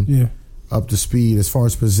freshmen up to speed as far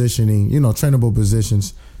as positioning, you know, trainable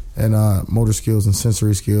positions and motor skills and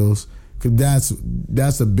sensory skills. Because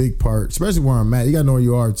that's a big part, especially where I'm at. You got to know where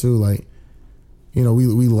you are, too. Like, you know,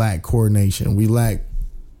 we lack coordination. We lack,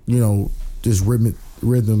 you know, just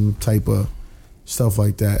rhythm type of stuff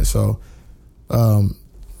like that. So,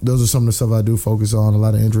 those are some of the stuff I do focus on, a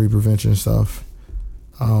lot of injury prevention stuff.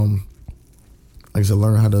 Like I said,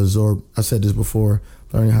 learning how to absorb, I said this before,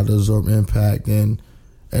 learning how to absorb impact, and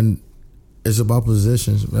it's about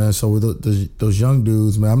positions, man. So with those young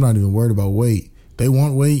dudes, man, I'm not even worried about weight. They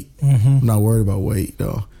want weight. I'm not worried about weight,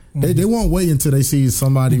 though. They won't wait until they see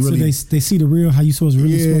somebody really. They see the real, how you supposed to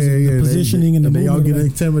the positioning and the movement. They all get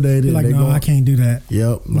intimidated. They're like, no, I can't do that.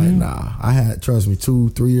 Yep. Like, nah. Trust me,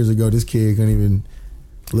 2-3 years ago, this kid couldn't even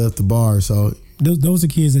lift the bar. So those are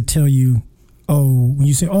kids that tell you, when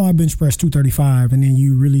you say, I bench press 235, and then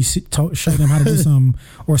you really show them how to do something,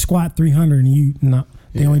 or squat 300, and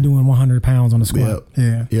they only doing 100 pounds on the squat.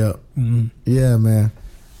 Yep. Yeah, man.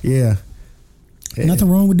 Yeah. Nothing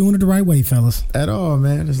wrong with doing it the right way, fellas. At all,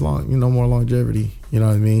 man. It's more longevity. You know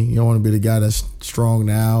what I mean? You don't want to be the guy that's strong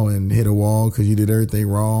now and hit a wall because you did everything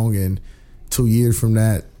wrong, and 2 years from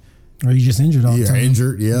that, or you just injured all the time. You're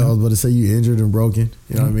injured, yeah. I was about to say you injured and broken.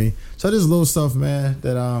 You know what I mean? So there's little stuff, man,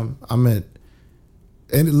 that I'm at,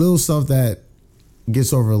 and little stuff that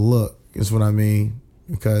gets overlooked is what I mean,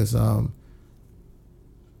 because it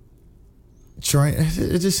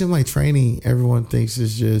just seems like training, everyone thinks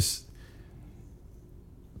is just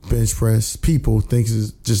bench press. People thinks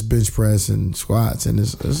it's just bench press and squats, and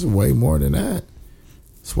it's way more than that.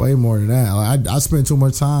 It's way more than that. I spend too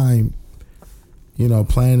much time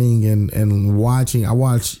planning and watching.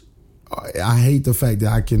 I hate the fact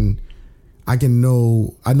that I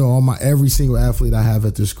know every single athlete I have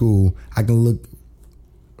at the school. I can look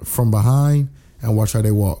from behind and watch how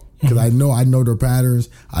they walk because I know their patterns.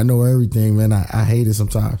 I know everything, man. I hate it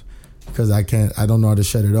sometimes because I don't know how to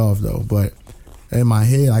shut it off though. But in my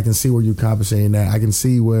head, I can see where you're compensating that. I can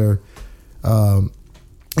see where,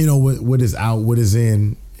 what is out, what is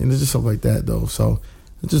in, and it's just stuff like that though. So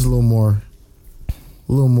it's just a little more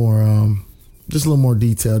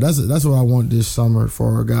detail. That's what I want this summer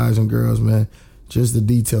for our guys and girls, man. Just the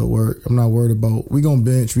detail work. I'm not worried about. We gonna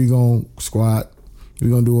bench. We gonna squat. We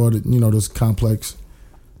gonna do all the those complex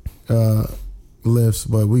lifts,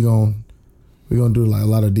 but we gonna do like a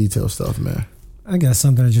lot of detail stuff, man. I got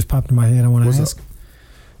something that just popped in my head. I want to ask. Up?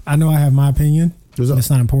 I know I have my opinion. It's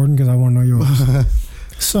not important because I want to know yours.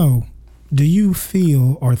 So, do you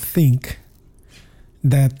feel or think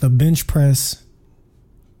that the bench press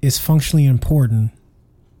is functionally important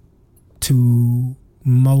to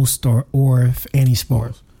most or if any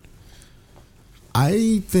sport?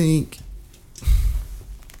 I think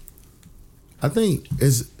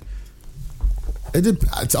it's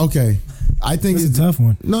okay. I think it's a tough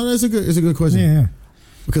one. No, it's a good question. Yeah.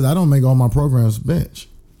 Because I don't make all my programs bench.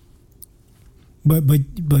 But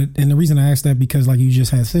and the reason I asked that because like you just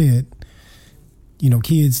had said,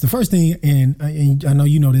 kids. The first thing, and I know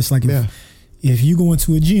you know this. Like if you go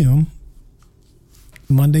into a gym,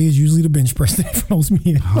 Monday is usually the bench press day for most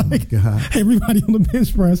men. Oh my God. Everybody on the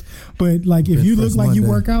bench press. But like if you look like Monday. You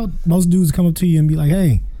work out, most dudes come up to you and be like,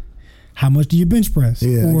 "Hey, how much do you bench press?"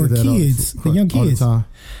 Yeah, or kids, the young kids,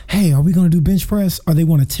 "Hey, are we going to do bench press?" Or they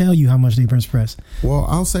want to tell you how much they bench press. Well,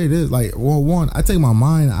 I'll say this: one, I take my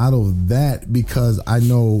mind out of that because I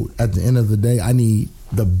know at the end of the day, I need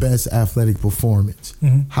the best athletic performance.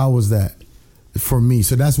 Mm-hmm. How was that for me?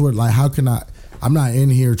 So that's what how can I'm not in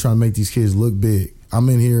here trying to make these kids look big. I'm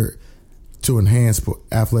in here to enhance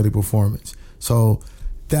athletic performance. So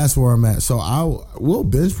that's where I'm at. So we'll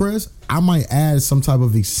bench press. I might add some type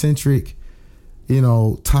of eccentric,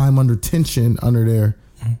 time under tension under there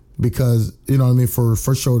because,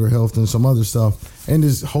 for shoulder health and some other stuff and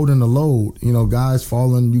just holding the load, guys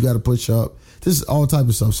falling, you got to push up. This is all type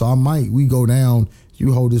of stuff. So we go down,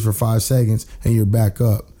 you hold this for 5 seconds and you're back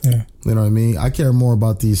up. Yeah. You know what I mean? I care more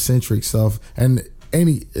about the eccentric stuff and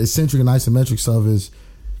any eccentric and isometric stuff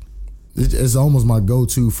is almost my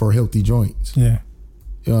go-to for healthy joints. Yeah.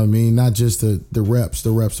 You know what I mean? Not just the reps.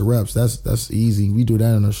 That's easy. We do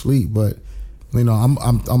that in our sleep. But I'm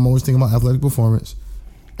always thinking about athletic performance,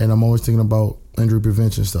 and I'm always thinking about injury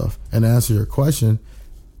prevention stuff. And to answer your question,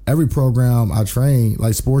 every program I train,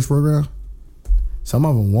 like sports program, some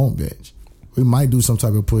of them won't bench. We might do some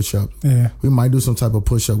type of push-up. Yeah. We might do some type of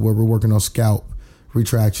push-up where we're working on scalp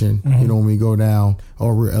retraction. Mm-hmm. When we go down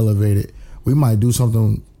or we're elevated, we might do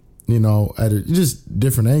something. At just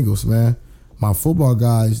different angles, man. My football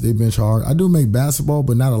guys, they bench hard. I do make basketball,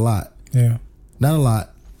 but not a lot. Yeah. Not a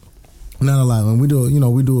lot. When we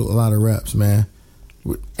do, we do a lot of reps, man.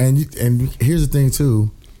 And here's the thing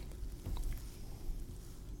too.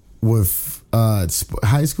 With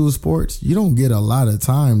high school sports, you don't get a lot of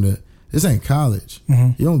time this ain't college.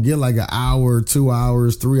 Mm-hmm. You don't get like an hour, 2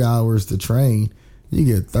 hours, 3 hours to train. You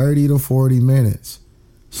get 30 to 40 minutes.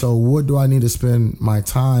 So what do I need to spend my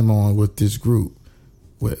time on with this group?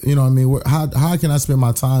 How can I spend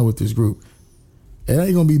my time with this group? It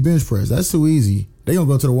ain't gonna be bench press. That's too easy. They gonna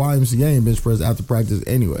go to the YMCA and bench press after practice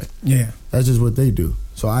anyway. Yeah, that's just what they do.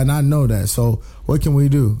 So I know that. So what can we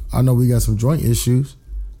do? I know we got some joint issues,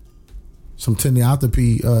 some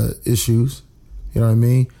tendinopathy issues. You know what I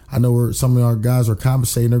mean? I know where some of our guys are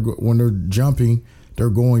compensating when they're jumping. They're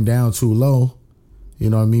going down too low. You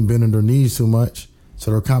know what I mean? Bending their knees too much.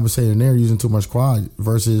 So they're compensating there using too much quad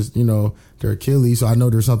versus, their Achilles. So I know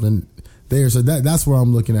there's something there. So that's where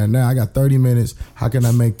I'm looking at now. I got 30 minutes. How can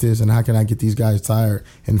I make this and how can I get these guys tired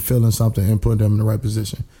and feeling something and put them in the right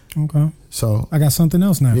position? Okay. So I got something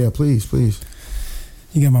else now. Yeah, please.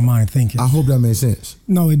 You got my mind thinking. I hope that made sense.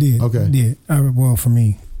 No, it did. Okay. It did. Well, for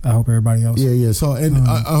me. I hope everybody else. Yeah. So,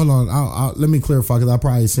 hold on. Let me clarify because I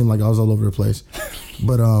probably seemed like I was all over the place.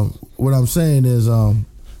 But what I'm saying is...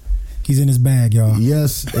 he's in his bag, y'all.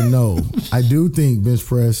 Yes and no. I do think bench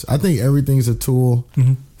press, I think everything's a tool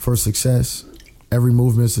for success. Every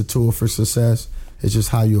movement's a tool for success. It's just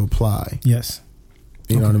how you apply. Yes.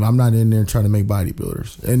 You know what I mean? I'm not in there trying to make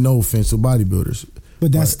bodybuilders. And no offense to bodybuilders.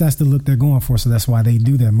 But that's the look they're going for, so that's why they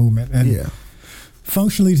do that movement. And yeah.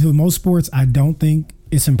 Functionally, to most sports, I don't think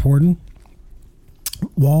it's important.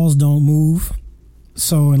 Walls don't move.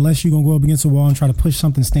 So unless you're going to go up against a wall and try to push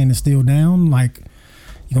something standing still down,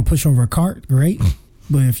 You're going to push over a cart, great.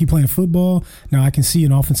 But if you're playing football, now I can see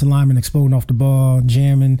an offensive lineman exploding off the ball,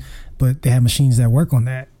 jamming, but they have machines that work on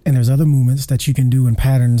that. And there's other movements that you can do in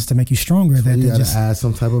patterns to make you stronger. So that you got to just add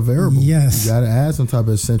some type of variable. Yes. You got to add some type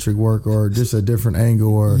of eccentric work or just a different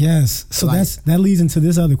angle. Or yes. So like, that leads into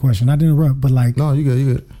this other question. Not to interrupt, but like. No, you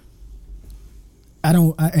good. I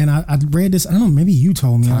read this. I don't know. Maybe you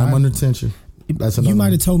told me. Time under tension. That's you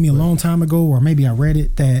might have told me a long time ago, or maybe I read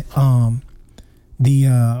it that the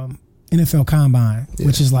NFL Combine,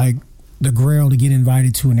 which is like the grail to get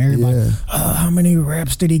invited to, and everybody, how many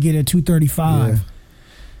reps did he get at 235?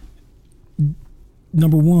 Yeah.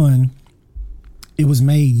 Number one, it was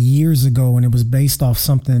made years ago, and it was based off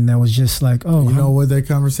something that was just like, oh, you know where that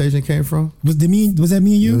conversation came from? Was that me and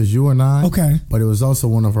you? It was you and I. Okay, but it was also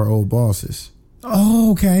one of our old bosses.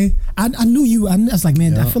 Oh, okay. I knew you. I was like,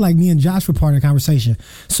 man, I feel like me and Josh were part of the conversation.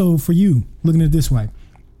 So for you, looking at it this way,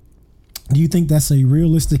 do you think that's a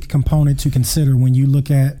realistic component to consider when you look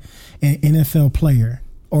at an NFL player,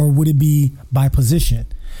 or would it be by position?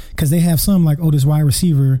 Because they have some like, oh, this wide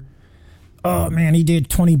receiver, oh man, he did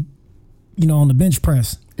 20, on the bench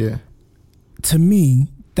press. Yeah. To me,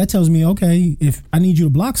 that tells me, okay, if I need you to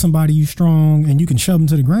block somebody, you strong and you can shove them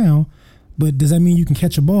to the ground. But does that mean you can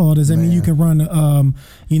catch a ball? Does that mean you can run,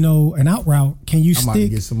 an out route? Can you stick? I might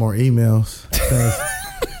get some more emails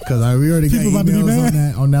because we already got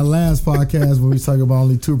emails on that last podcast when we was talking about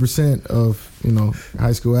only 2% of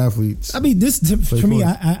high school athletes. I mean, this for me,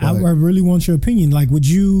 I really want your opinion. Like, would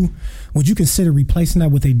you consider replacing that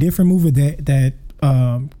with a different mover that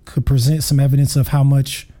could present some evidence of how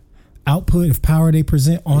much output of power they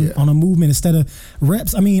present on a movement instead of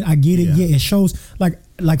reps? I mean, I get it. Yeah, it shows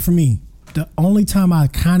like for me. The only time I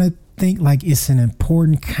kind of think like it's an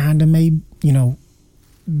important kind of maybe,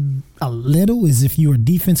 a little is if you're a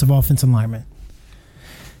defensive offensive lineman.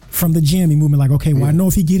 From the jamming movement, like, okay, well, I know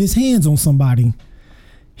if he get his hands on somebody,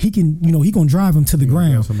 he can, he gonna drive him to the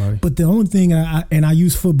ground. But the only thing, I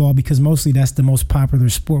use football because mostly that's the most popular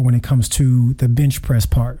sport when it comes to the bench press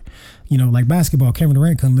part. Like basketball, Kevin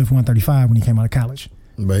Durant couldn't lift 135 when he came out of college.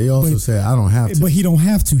 But he also said, I don't have to. But he don't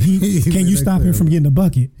have to. Can you stop him from getting a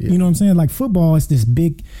bucket? Yeah. You know what I'm saying? Like football, it's this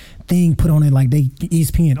big thing put on it like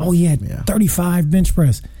ESPN. Oh, he had 35 bench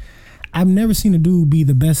press. I've never seen a dude be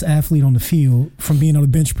the best athlete on the field from being able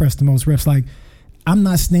to bench press the most reps. Like, I'm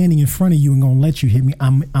not standing in front of you and going to let you hit me.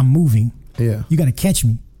 I'm moving. Yeah. You got to catch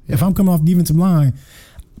me. Yeah. If I'm coming off defensive line,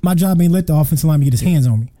 my job ain't let the offensive lineman get his hands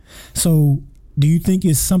on me. So do you think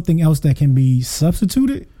it's something else that can be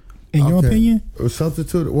substituted? In your opinion?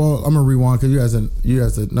 Substitute. Well, I'm gonna rewind because you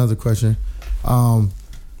asked another question. I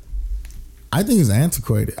think it's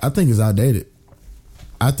antiquated. I think it's outdated.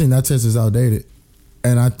 I think that test is outdated,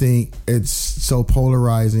 and I think it's so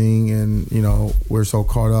polarizing, and we're so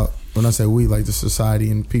caught up. When I say we, like the society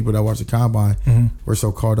and people that watch the combine, we're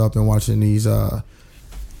so caught up in watching these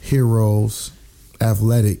heroes,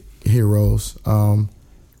 athletic heroes.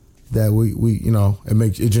 That we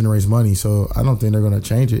it generates money, so I don't think they're going to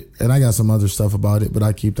change it. And I got some other stuff about it, but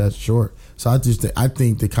I keep that short. So I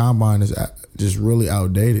think the combine is just really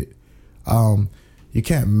outdated. You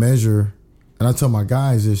can't measure, and I tell my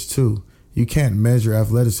guys this too. You can't measure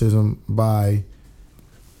athleticism by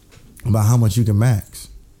how much you can max.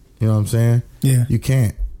 You know what I'm saying? Yeah. You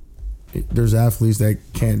can't. There's athletes that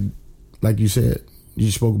can't, like you said.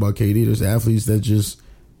 You spoke about KD. There's athletes that just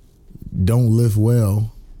don't lift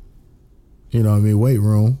well. Weight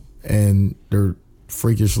room, and they're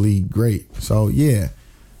freakishly great. So, yeah.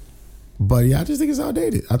 But, yeah, I just think it's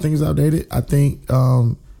outdated. I think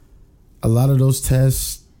a lot of those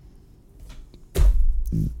tests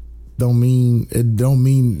don't mean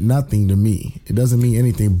nothing to me. It doesn't mean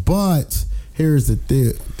anything. But here's the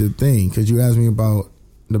thing, because you asked me about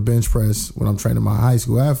the bench press when I'm training my high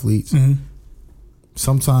school athletes. Mm-hmm.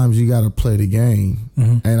 Sometimes you got to play the game.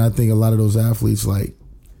 Mm-hmm. And I think a lot of those athletes, like,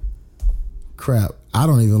 crap, I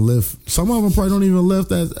don't even lift. Some of them probably don't even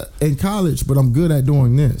lift in college, but I'm good at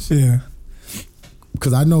doing this. Yeah.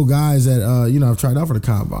 Because I know guys that, I've tried out for the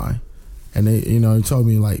combine. And they, he told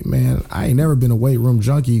me, like, man, I ain't never been a weight room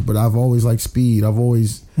junkie, but I've always liked speed. I've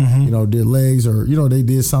always, did legs or, they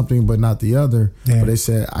did something, but not the other. Yeah. But they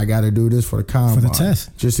said, I got to do this for the combine. For the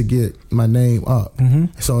test. Just to get my name up.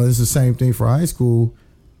 Mm-hmm. So it's the same thing for high school.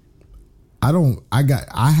 I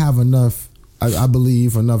have enough, I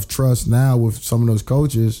believe, enough trust now with some of those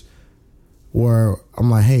coaches where I'm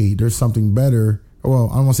like, hey, there's something better. Well,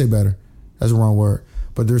 I don't want to say better. That's the wrong word.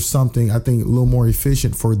 But there's something, I think, a little more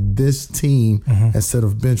efficient for this team instead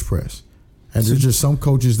of bench press. And there's just some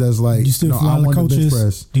coaches that's like, you still feel a lot of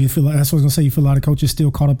coaches. Do you feel like, that's what I was going to say, you feel a lot of coaches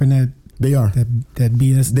still caught up in They are. That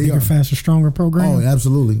BS They bigger, are. faster, stronger program. Oh,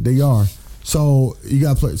 absolutely, they are. So you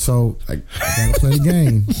got to play. So I got to play the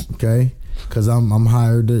game, okay? Because I'm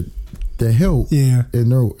hired to help. Yeah. In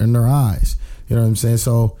their eyes, you know what I'm saying.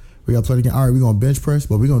 So we got to play the game. All right, we're gonna bench press,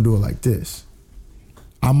 but we're gonna do it like this.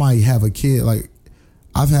 I might have a kid like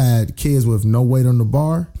I've had kids with no weight on the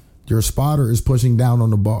bar. Your spotter is pushing down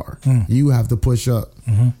on the bar. You have to push up.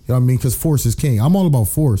 You know what I mean? Because force is king. I'm all about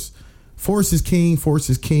force. Force is king. Force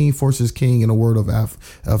is king. Force is king. In the word of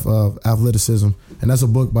athleticism, and that's a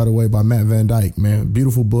book, by the way, by Matt Van Dyke. Man,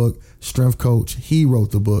 beautiful book. Strength coach. He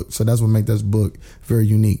wrote the book, so that's what makes this book very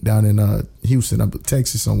unique. Down in Houston,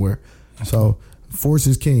 Texas, somewhere. So force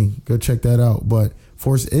is king. Go check that out. But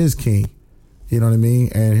force is king. You know what I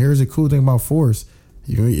mean? And here's the cool thing about force: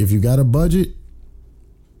 if you got a budget,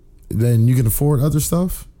 then you can afford other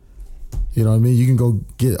stuff. You know what I mean? You can go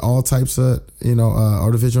get all types of,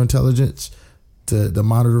 artificial intelligence to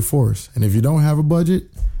monitor force. And if you don't have a budget,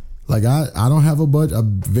 like I don't have a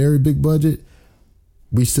very big budget,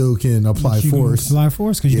 we still can apply force. Apply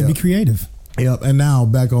force because you can be creative. Yep. And now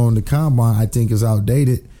back on the combine, I think is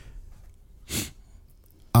outdated.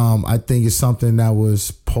 I think it's something that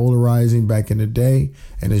was polarizing back in the day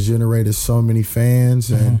and has generated so many fans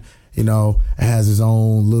and, it has its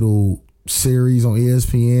own little series on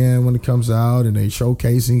ESPN when it comes out, and they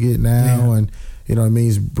showcasing it now, and you know what I mean,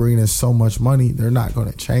 it's bringing in so much money. They're not going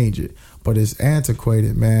to change it, but it's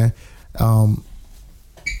antiquated, man.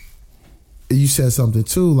 You said something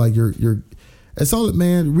too, like you're. It's all,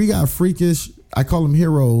 man. We got freakish. I call them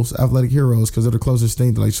heroes, athletic heroes, because they're the closest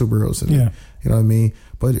thing to like superheroes to me. Yeah. You know what I mean?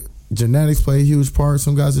 But genetics play a huge part.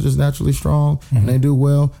 Some guys are just naturally strong and they do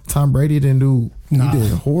well. Tom Brady didn't do. Nah. He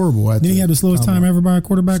did horrible. Then he had the slowest time ever by a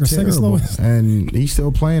quarterback, or second slowest, and he's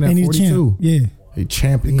still playing at 42. Champ. Yeah. He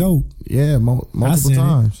champion. GOAT. Yeah, multiple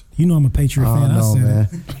times. You know I'm a Patriot fan. I know, man.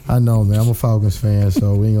 I know, man. I'm a Falcons fan,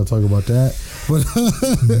 so we ain't gonna talk about that. But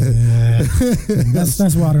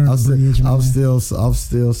that's water under the bridge, man. I'm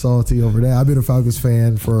still salty over that. I've been a Falcons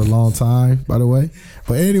fan for a long time, by the way.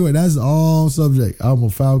 But anyway, that's all subject. I'm a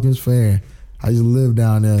Falcons fan. I used to live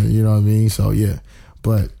down there. You know what I mean? So yeah,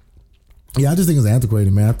 but yeah, I just think it's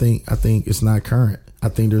antiquated, man. I think it's not current. I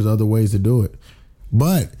think there's other ways to do it,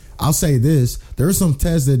 but I'll say this: there are some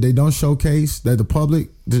tests that they don't showcase, that the public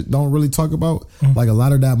don't really talk about, like a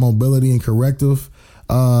lot of that mobility and corrective,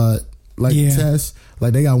 tests.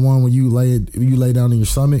 Like they got one where you lay down in your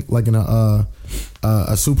stomach, like in a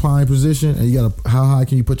supine position, and you got how high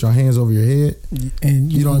can you put your hands over your head?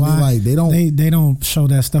 And you know what I mean? Like they don't show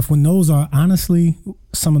that stuff when those are honestly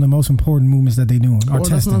some of the most important movements that they doing are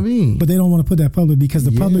testing. That's what I mean. But they don't want to put that public because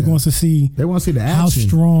the public wants to see. They want to see the action. How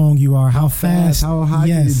strong you are, how fast, how high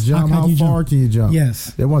can you jump, how far can you jump?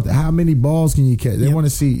 Yes, they want how many balls can you catch? They want to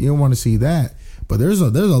see. You don't want to see that. But there's a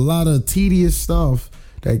lot of tedious stuff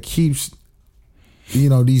that keeps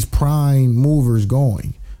these prime movers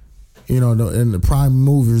going. And the prime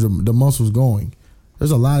movers, the muscles going.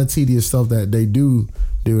 There's a lot of tedious stuff that they do,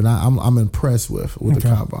 and I'm impressed with the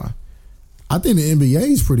combine. I think the NBA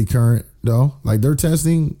is pretty current though. Like their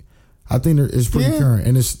testing, I think it's pretty current,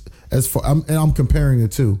 and it's I'm comparing the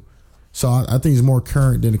two, so I think it's more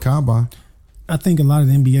current than the combine. I think a lot of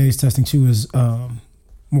the NBA's testing too is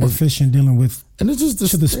more efficient dealing with, and it's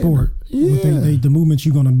just the sport, with the movements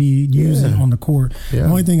you're going to be using on the court. The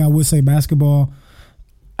only thing I would say, basketball,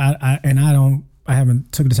 I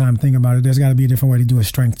haven't took the time to think about it. There's got to be a different way to do a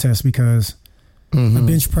strength test because a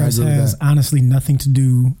bench press has honestly nothing to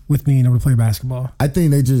do with being able to play basketball. I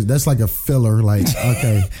think that's like a filler, like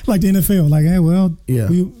okay, like the NFL, like hey, well,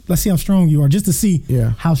 let's see how strong you are, just to see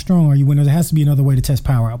how strong are you. When there has to be another way to test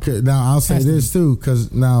power output. Now I'll say this too,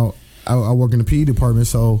 because now I work in the PE department,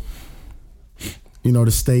 so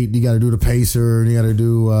the state, you got to do the pacer, and you got to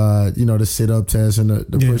do the sit up test and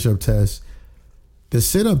the push up test. The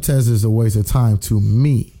sit up test is a waste of time to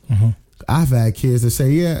me. I've had kids that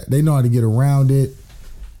say, they know how to get around it,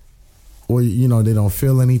 or they don't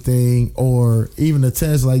feel anything, or even the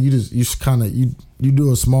test, like you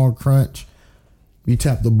do a small crunch, you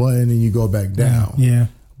tap the button and you go back down. Yeah.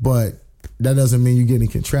 But that doesn't mean you're getting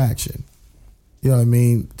contraction. You know what I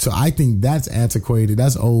mean? So I think that's antiquated.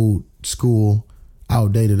 That's old school,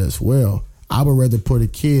 outdated as well. I would rather put a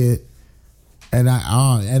kid, and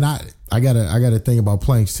I gotta think about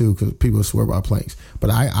planks too, because people swear by planks. But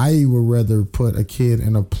I would rather put a kid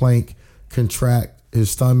in a plank, contract his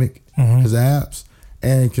stomach, his abs,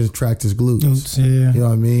 and contract his glutes. Yeah. You know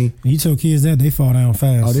what I mean? You tell kids that, they fall down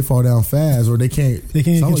fast. Oh, they fall down fast, or they can't. They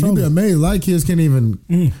can't control. You'd be amazed. A lot of kids can't even.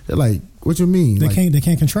 They're like, what you mean? They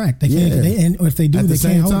can't contract. They can't. And if they do, they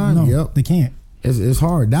can't hold. No, they can't. It's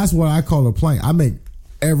hard. That's what I call a plank. I make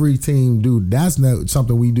every team do. That's not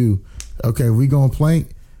something we do. Okay, if we go and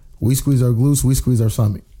plank, we squeeze our glutes, we squeeze our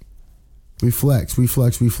stomach. We flex.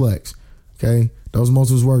 Okay, those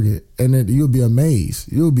muscles work it. And then you'll be amazed.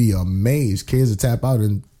 Kids will tap out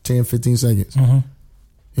in 10, 15 seconds. Mm-hmm. You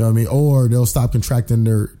know what I mean? Or they'll stop contracting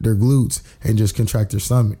their glutes and just contract their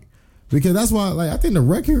stomach. Because that's why, like, I think the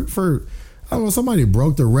record for, I don't know, somebody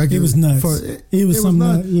broke the record. It was nuts. It was something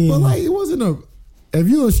nuts. Yeah. But like, it wasn't if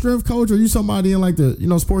you're a strength coach or you somebody in like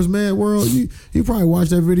the, sports med world, you probably watch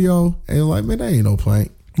that video and you're like, man, that ain't no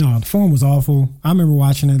plank. No, the form was awful. I remember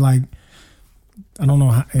watching it like, I don't know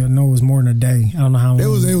how, I know it was more than a day. I don't know how long.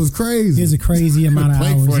 It was crazy. It was a crazy amount of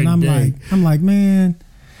hours. And I'm like, man,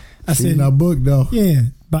 I said, not booked though. Yeah.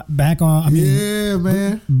 But back on, I mean, yeah,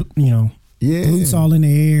 man. Yeah. Glutes all in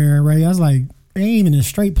the air, right? I was like, they ain't even a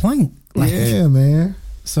straight plank. Like, yeah, man.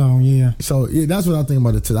 So, yeah. So, yeah, that's what I think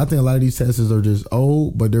about the test. I think a lot of these tests are just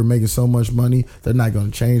old, but they're making so much money, they're not going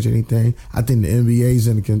to change anything. I think the NBA's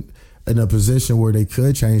in a position where they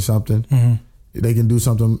could change something. Mm-hmm. They can do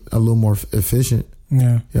something a little more efficient. Yeah. You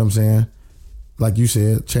know what I'm saying? Like you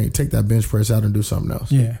said, take that bench press out and do something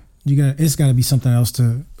else. Yeah. It's got to be something else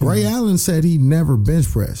to. Ray Allen said he never bench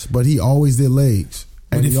pressed, but he always did legs.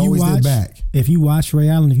 And he always did back. If you watch Ray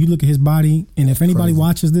Allen, if you look at his body, and if anybody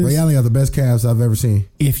watches this, Ray Allen got the best calves I've ever seen.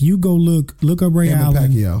 If you go look up Ray Allen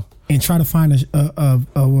Pacquiao, and try to find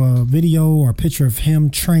a video or a picture of him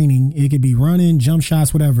training, it could be running, jump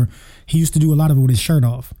shots, whatever. He used to do a lot of it with his shirt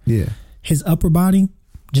off. Yeah, his upper body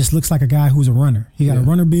just looks like a guy who's a runner. He got a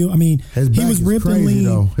runner build. I mean, he was ripped and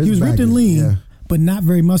lean. He was ripped and lean, but not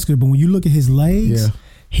very muscular. But when you look at his legs. Yeah.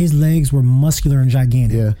 His legs were muscular and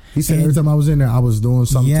gigantic. Yeah. He said every time I was in there, I was doing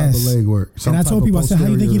some type of leg work. And I told people, I said, how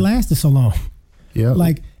do you think he lasted so long? Yeah.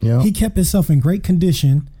 Like, he kept himself in great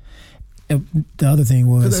condition. The other thing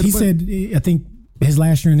was, he said, I think his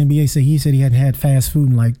last year in the NBA, he said he hadn't had fast food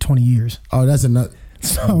in like 20 years. Oh, that's enough.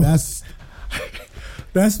 So that's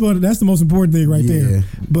the most important thing right there.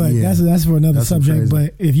 But that's for another subject. Crazy.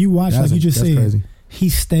 But if you watch, like you just said, crazy. He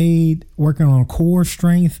stayed working on core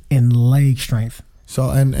strength and leg strength. So,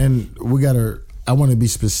 and I want to be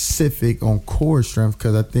specific on core strength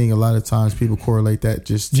because I think a lot of times people correlate that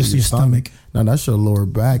just to your stomach. No, that's your lower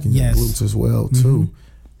back and your glutes as well, too.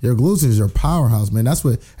 Mm-hmm. Your glutes is your powerhouse, man. That's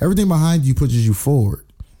what everything behind you pushes you forward.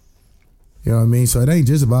 You know what I mean? So it ain't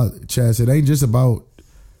just about chest. It ain't just about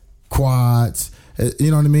quads.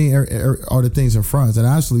 You know what I mean? All the things in front. And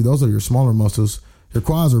actually, those are your smaller muscles. Your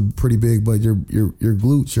quads are pretty big, but your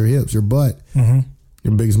glutes, your hips, your butt,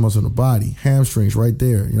 your biggest muscle in the body, hamstrings right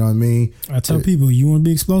there. You know what I mean? I tell people, you want to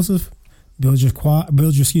be explosive, build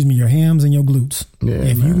your hams and your glutes. Yeah,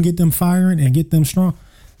 if you can get them firing and get them strong,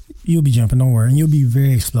 you'll be jumping. Don't worry, and you'll be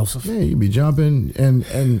very explosive. Yeah, you'll be jumping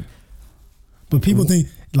But people think,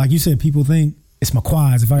 like you said, it's my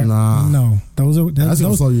quads. No, that's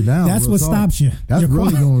gonna slow you down. That's what stops you. That's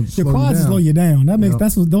really going to slow your quads slow you down. That makes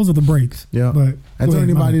those are the brakes. Yeah. But and to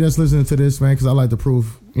anybody that's listening to this, man, because I like to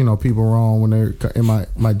prove people wrong when they're in my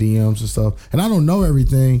DMs and stuff. And I don't know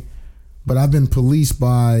everything, but I've been policed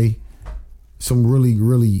by some really,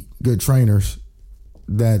 really good trainers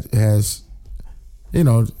that has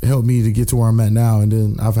helped me to get to where I'm at now. And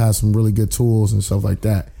then I've had some really good tools and stuff like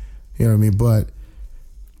that. You know what I mean? But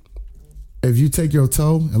if you take your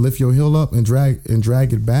toe and lift your heel up and drag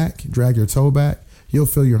it back, drag your toe back, you'll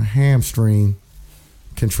feel your hamstring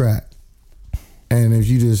contract. And if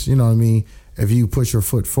you just, if you push your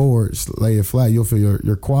foot forward, lay it flat, you'll feel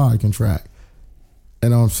your quad contract.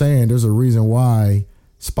 And I'm saying there's a reason why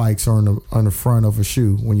spikes are on the front of a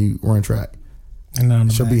shoe when you run track. And on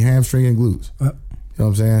the it should back. Be hamstring and glutes. You know what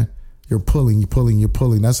I'm saying? You're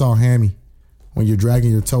pulling. That's all hammy. When you're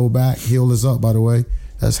dragging your toe back, heel is up, by the way.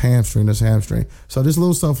 That's hamstring. So there's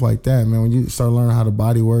little stuff like that, man. When you start learning how the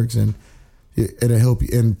body works, and it'll help you.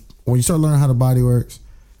 And when you start learning how the body works,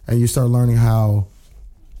 and you start learning how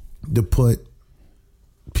to put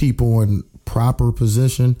people in proper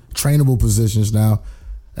position, trainable positions now,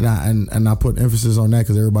 and I put emphasis on that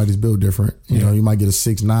because everybody's built different. You know, you might get a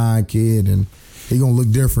 6'9" kid, and he gonna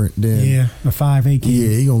look different than a 5'8" kid.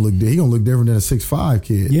 Yeah, he gonna look different than a 6'5"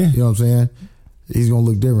 kid. Yeah, you know what I'm saying? He's gonna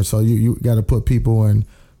look different. So you got to put people in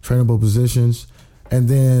trainable positions, and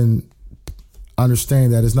then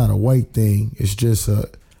understand that it's not a weight thing. It's just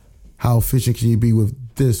how efficient can you be with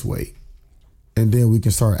this weight, and then we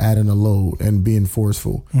can start adding a load and being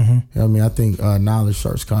forceful. Mm-hmm. You know what I mean? I think knowledge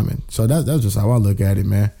starts coming. So that's just how I look at it,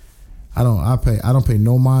 man. I don't pay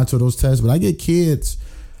no mind to those tests, but I get kids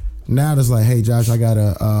Now it's like, hey, Josh, I got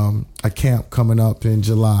a camp coming up in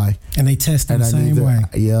July, and they test in the same way.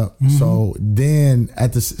 Yep. Mm-hmm. So then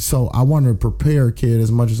so I want to prepare a kid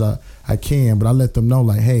as much as I can, but I let them know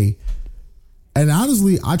like, hey, and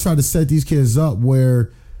honestly, I try to set these kids up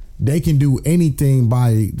where they can do anything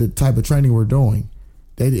by the type of training we're doing.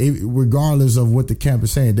 Regardless of what the camp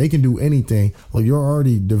is saying, they can do anything. Like, you're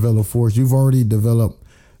already developed force, you've already developed,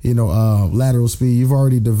 lateral speed, you've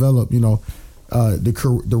already developed,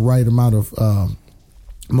 the right amount of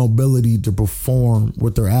mobility to perform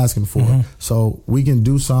what they're asking for. Mm-hmm. So we can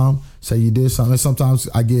do some. Say you did something. And sometimes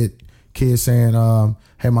I get kids saying,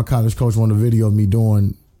 "Hey, my college coach wanted a video of me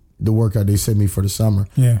doing the workout they sent me for the summer."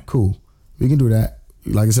 Yeah, cool. We can do that.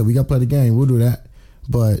 Like I said, we got to play the game. We'll do that.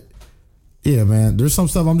 But yeah, man, there's some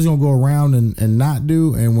stuff I'm just gonna go around and not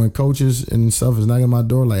do. And when coaches and stuff is knocking my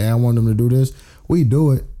door, like, hey, I want them to do this, we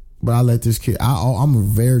do it. But I let this kid. I'm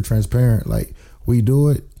very transparent. Like, we do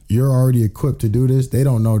it. You're already equipped to do this. They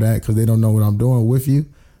don't know that because they don't know what I'm doing with you.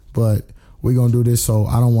 But we're going to do this. So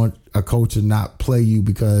I don't want a coach to not play you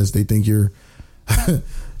because they think you're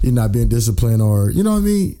not being disciplined, or, you know what I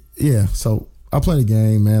mean? Yeah. So I play the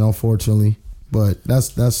game, man, unfortunately. But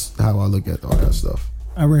that's how I look at all that stuff.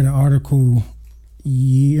 I read an article,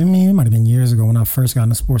 it might have been years ago when I first got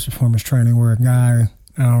into sports performance training, where a guy,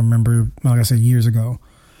 I don't remember, like I said, years ago,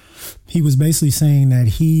 he was basically saying that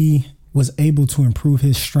he was able to improve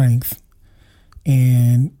his strength.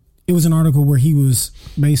 And it was an article where he was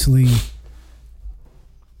basically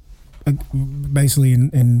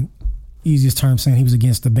in easiest terms saying he was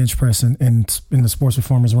against the bench press in the sports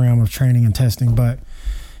performance realm of training and testing. But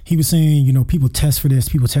he was saying, people test for this,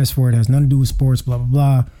 people test for it, has nothing to do with sports, blah, blah,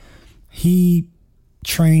 blah. He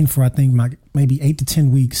trained for, I think, maybe 8 to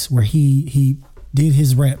 10 weeks where he did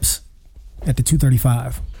his reps at the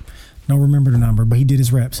 235. Don't remember the number, but he did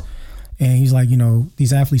his reps. And he's like,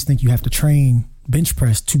 these athletes think you have to train bench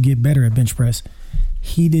press to get better at bench press.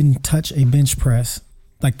 He didn't touch a bench press,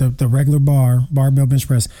 like the regular barbell bench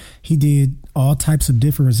press. He did all types of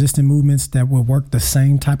different resistant movements that would work the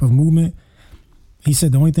same type of movement. He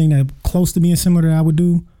said the only thing that close to being similar that I would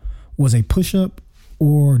do was a push-up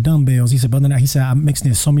or dumbbells. He said, but other than that, he said, I mixed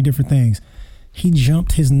in so many different things. He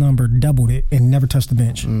jumped his number, doubled it, and never touched the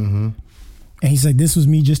bench. Mm-hmm. And he said, this was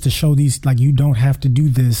me just to show these, like, you don't have to do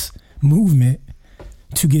this movement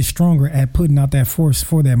to get stronger at putting out that force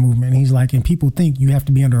for that movement. And he's like, and people think you have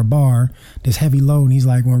to be under a bar, this heavy load. And he's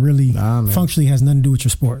like, when really functionally has nothing to do with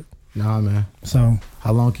your sport. Nah, man. So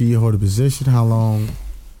how long can you hold a position? How long,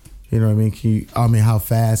 how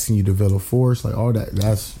fast can you develop force? Like, all that,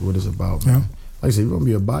 that's what it's about, man. Yeah. Like I said, you're going to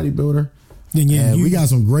be a bodybuilder. And we got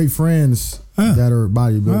some great friends that are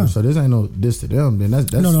bodybuilders, so this ain't no diss to them. Then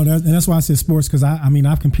that's no, and that's why I said sports, because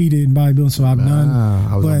I've competed in bodybuilding, so I've done.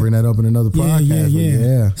 I was gonna bring that up in another podcast.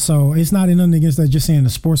 Yeah. So it's not nothing against that. Just saying the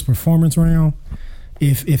sports performance realm.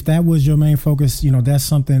 If that was your main focus, that's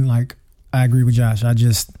something like I agree with Josh. I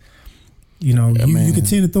just. You can tend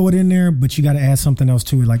to throw it in there, but you got to add something else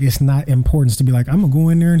to it. Like, it's not important to be like, I'm gonna go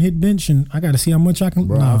in there and hit bench, and I got to see how much I can.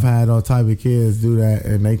 Bro, I've had all type of kids do that,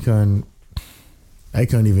 and they couldn't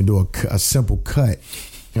even do a simple cut.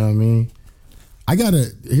 You know what I mean?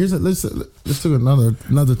 Let's do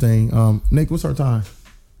another thing. Nick, what's our time?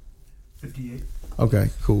 58. Okay,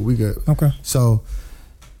 cool. We good. Okay. So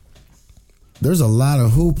there's a lot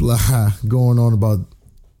of hoopla going on about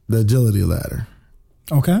the agility ladder.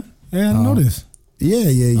 Okay. Yeah, I know this. Yeah.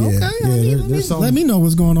 Okay. Let me know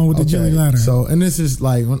what's going on with the agility ladder. So, and this is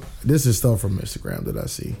stuff from Instagram that I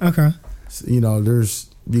see. Okay. So, you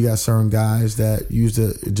got certain guys that use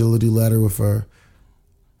the agility ladder with a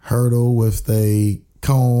hurdle, with a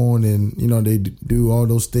cone, and they do all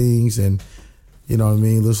those things, and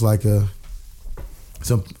looks like it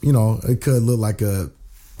could look like a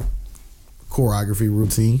choreography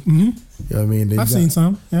routine. Mm-hmm. You know what I mean? I've seen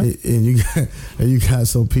some. Yeah. And you got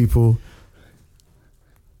some people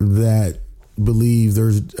that believe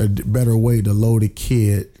there's a better way to load a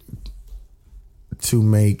kid to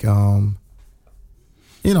make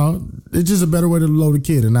it's just a better way to load a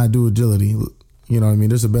kid and not do agility. You know what I mean?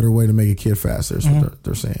 There's a better way to make a kid faster. Is what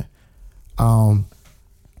they're saying. I'm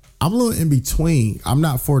a little in between. I'm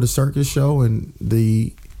not for the circus show and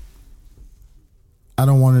the. I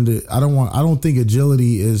don't think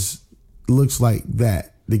agility looks like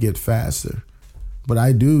that to get faster, but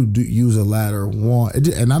I do use a ladder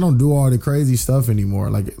and I don't do all the crazy stuff anymore.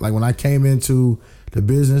 Like when I came into the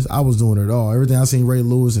business, I was doing it all. Everything I seen Ray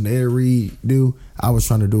Lewis and Ed Reed do, I was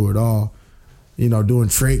trying to do it all. Doing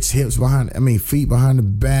tricks, feet behind the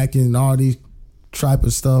back, and all these type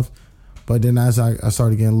of stuff. But then as I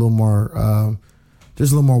started getting a little more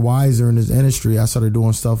just a little more wiser in this industry, I started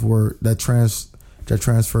doing stuff where that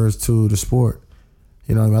transfers to the sport.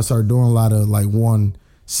 You know what I mean? I started doing a lot of like one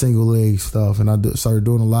single leg stuff, and started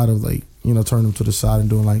doing a lot of like, you know, turning them to the side and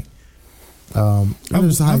doing like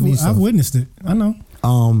I've witnessed it. I know.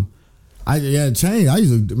 It changed. We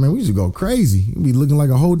used to go crazy. We'd be looking like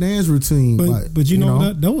a whole dance routine. But you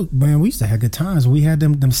know, man, we used to have good times. We had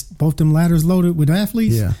both them ladders loaded with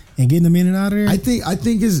athletes, and getting them in and out of there. I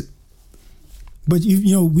think it's. But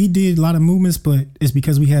you know, we did a lot of movements, but it's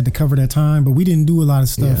because we had to cover that time. But we didn't do a lot of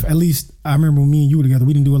stuff. At least I remember when me and you were together,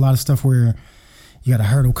 we didn't do a lot of stuff where you got a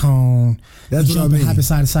hurdle cone. That's what I mean. Happen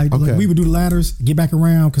side to side. Okay. Like we would do the ladders, get back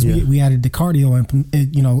around, because we added the cardio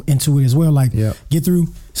and, you know, into it as well. Like get through,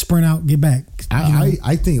 sprint out, get back.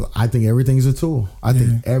 I think everything's a tool. I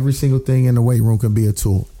think every single thing in the weight room can be a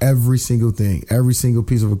tool. Every single thing, every single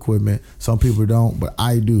piece of equipment. Some people don't, but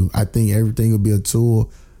I do. I think everything will be a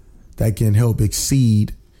tool that can help excel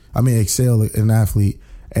an athlete.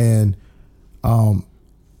 And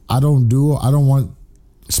I don't want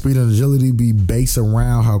speed and agility be based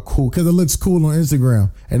around how cool, because it looks cool on Instagram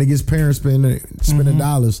and it gets parents spending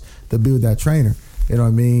dollars to be with that trainer. You know what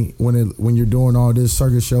I mean? When you're doing all this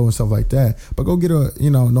circus show and stuff like that. But go get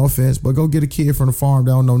no offense, but go get a kid from the farm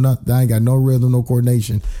that don't know nothing, that ain't got no rhythm, no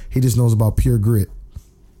coordination. He just knows about pure grit.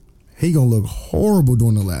 He gonna look horrible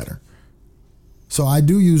doing the ladder. So I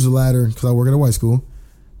do use the ladder because I work at a white school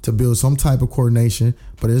to build some type of coordination,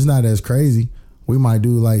 but it's not as crazy. We might do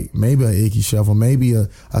like maybe an icky shuffle, maybe a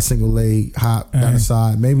single leg hop down the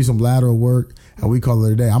side, maybe some lateral work, and we call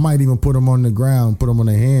it a day. I might even put them on the ground, put them on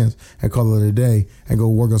their hands, and call it a day, and go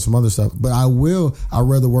work on some other stuff. But I'd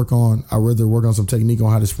rather work on some technique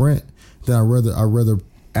on how to sprint than I'd rather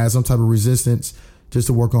add some type of resistance just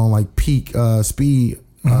to work on like peak speed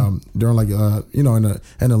during like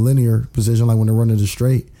in a linear position, like when they're running the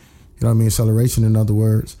straight. You know what I mean? Acceleration, in other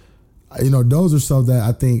words. You know, those are stuff that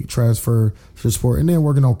I think transfer to the sport, and then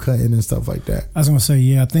working on cutting and stuff like that. I was gonna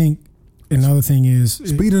say, I think another thing is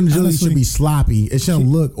speed and agility should be sloppy. It shouldn't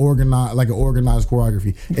look organized, like an organized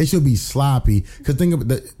choreography. It should be sloppy. Because think of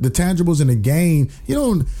the tangibles in the game. You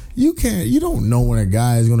don't know when a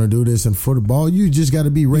guy is gonna do this in football. You just got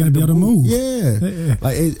to be ready to move. Yeah,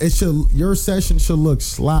 like it should. Your session should look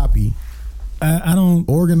sloppy. I don't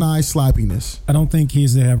organized sloppiness. I don't think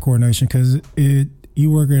kids that have coordination, because you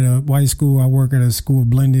work at a white school, I work at a school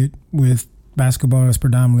blended with basketball that's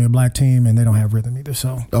predominantly a black team, and they don't have rhythm either.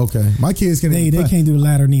 So okay, my kids can't. They can't do a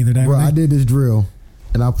ladder neither. I did this drill,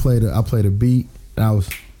 and I played a beat, and I was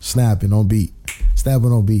snapping on beat.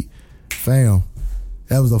 Fam,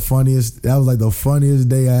 that was like the funniest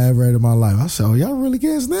day I ever had in my life. I said, oh, y'all really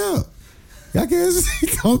can't snap. Y'all can't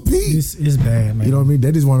compete. This is bad, man. You know what I mean?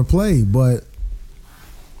 They just want to play, but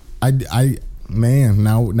man,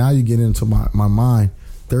 now you get into my mind.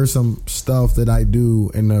 There's some stuff that I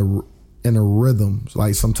do in a rhythm,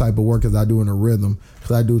 like some type of work that I do in a rhythm,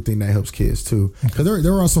 because I do think that helps kids too. Because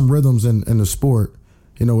there are some rhythms in the sport,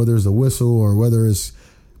 you know, whether it's a whistle or whether it's,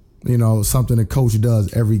 you know, something the coach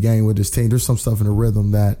does every game with his team. There's some stuff in the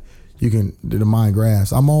rhythm that the mind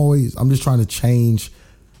grasps. I'm just trying to change.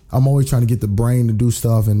 I'm always trying to get the brain to do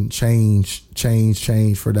stuff and change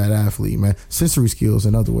for that athlete, man. Sensory skills,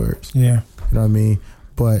 in other words. Yeah. You know what I mean?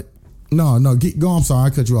 But no, go. I'm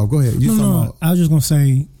sorry, I cut you off. Go ahead. No. I was just gonna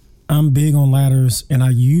say, I'm big on ladders, and I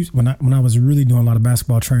use when I was really doing a lot of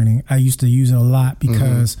basketball training, I used to use it a lot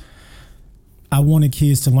because I wanted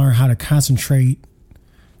kids to learn how to concentrate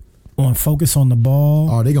on focus on the ball.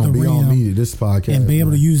 Oh, they're gonna be on me this podcast and be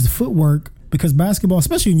able to use the footwork, because basketball,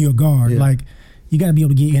 especially when you're a guard, like you got to be able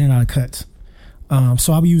to get in and out of cuts.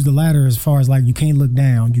 So I would use the ladder as far as like you can't look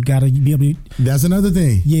down. You got to be able to. That's another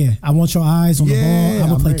thing. Yeah, I want your eyes on the ball.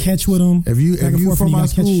 I would play catch with them. If you from my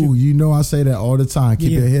school, you know I say that all the time.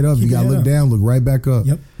 Keep your head up. You got to look down, look right back up.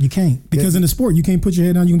 Yep, you can't, because in the sport you can't put your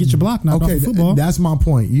head down. You can get your block knocked off the football. That's my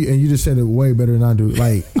point. You just said it way better than I do.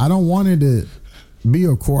 Like I don't want it to be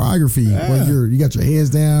a choreography where you got your heads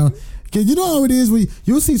down. Cause you know how it is.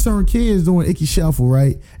 You'll see certain kids doing icky shuffle,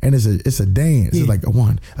 right? And it's a dance. It's like a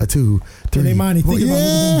 1, a 2, 3. They mind think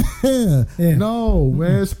about it. No,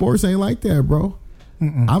 man, sports ain't like that, bro.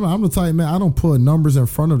 I'm the type, man. I don't put numbers in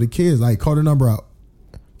front of the kids. Like call the number out.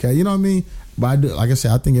 Okay, you know what I mean? But I do, like I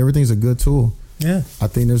said, I think everything's a good tool. Yeah, I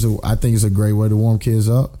think it's a great way to warm kids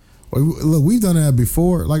up. Look, we've done that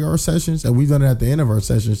before, like our sessions, and we've done it at the end of our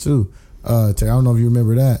sessions too. I don't know if you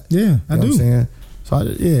remember that. Yeah, I do. What I'm saying? So I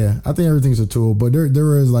think everything's a tool, but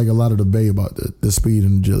there is like a lot of debate about the speed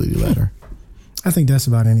and agility ladder. I think that's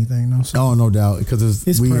about anything, though. So. Oh, no doubt, because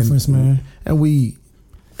it's preference, man. And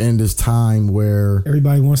in this time where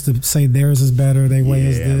everybody wants to say theirs is better, their way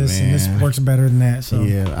is Yeah, this, and this man. works better than that. So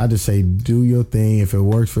I just say do your thing. If it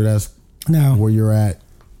works for that's now where you're at.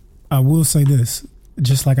 I will say this,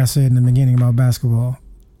 just like I said in the beginning about basketball,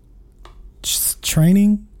 just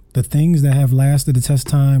training, the things that have lasted the test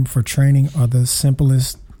time for training are the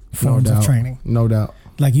simplest forms of training. No doubt.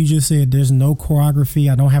 Like you just said, there's no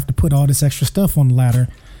choreography. I don't have to put all this extra stuff on the ladder.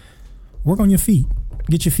 Work on your feet.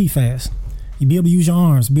 Get your feet fast. You be able to use your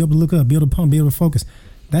arms, be able to look up, be able to pump, be able to focus.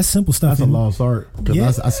 That's simple stuff. That's a lost art.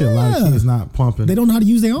 Because I see a lot of kids not pumping. They don't know how to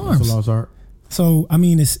use their arms. That's a lost art. So, I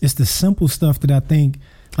mean, it's the simple stuff that I think,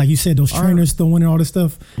 like you said, those trainers throwing in all this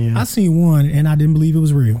stuff. Yeah. I seen one and I didn't believe it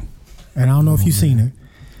was real. And I don't know if you've seen it.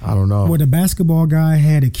 I don't know. Where the basketball guy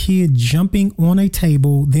had a kid jumping on a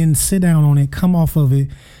table, then sit down on it, come off of it,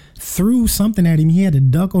 threw something at him. He had to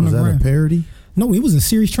duck on Was the that ground. a parody? No, it was a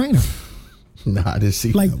serious trainer. Nah, I didn't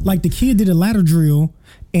see that. Like the kid did a ladder drill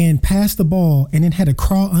and passed the ball and then had to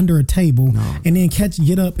crawl under a table and then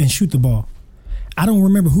get up and shoot the ball. I don't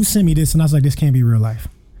remember who sent me this, and I was like, this can't be real life.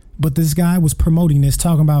 But this guy was promoting this,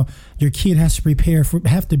 talking about your kid have to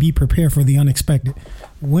be prepared for the unexpected.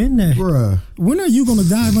 When are you going to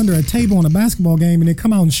dive under a table on a basketball game and then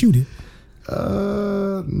come out and shoot it?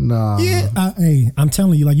 Nah. Yeah, I'm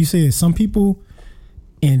telling you, like you said, some people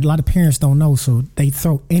and a lot of parents don't know, so they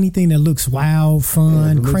throw anything that looks wild,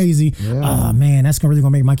 fun, crazy. Oh man, that's really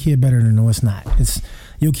gonna make my kid better. No, it's not. It's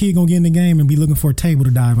your kid gonna get in the game and be looking for a table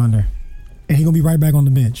to dive under, and he gonna be right back on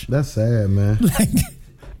the bench. That's sad, man. Like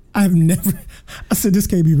I said, this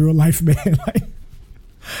can't be real life, man. Like,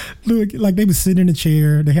 look, like they was sitting in a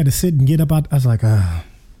chair, they had to sit and get up out. I was like,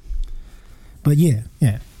 but yeah.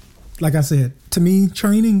 Like I said, to me,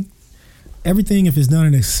 training, everything, if it's done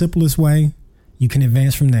in the simplest way, you can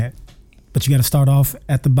advance from that. But you got to start off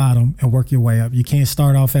at the bottom and work your way up. You can't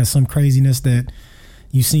start off at some craziness that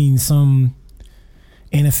you've seen some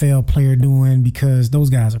NFL player doing, because those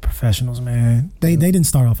guys are professionals, man. They didn't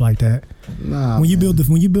start off like that. Nah, when you build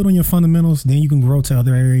on your fundamentals, then you can grow to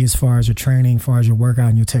other areas as far as your training, as far as your workout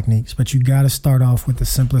and your techniques. But you got to start off with the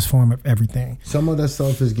simplest form of everything. Some of that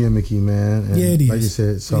stuff is gimmicky, man. And it is. Like you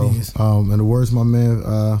said, so in the words of my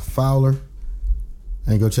man Fowler,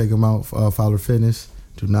 and go check him out, Fowler Fitness.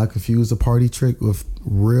 Do not confuse the party trick with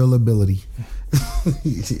real ability.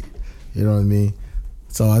 You know what I mean?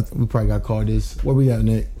 So we probably got to call this. What we got,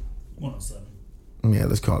 Nick? 107. Yeah,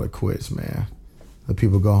 let's call it quits, man. Let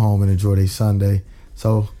people go home and enjoy their Sunday.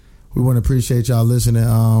 So we want to appreciate y'all listening.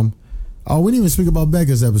 We didn't even speak about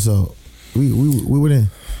Becca's episode. We went in.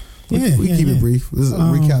 We keep it brief. Let's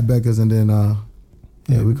recap Becca's and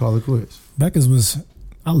then we call it quits. Becca's was,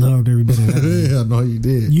 I loved every bit of that. Yeah, I know you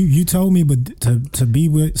did. You told me, but to be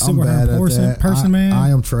with sit with her person, man. I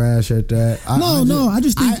am trash at that. I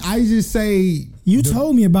just think I just say you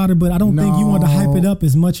told me about it, but I don't think you want to hype it up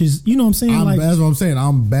as much as, you know what I'm saying. That's what I'm saying.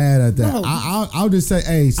 I'm bad at that. I'll just say,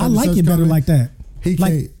 hey, I like it better like that.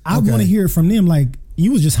 I want to hear it from them. Like,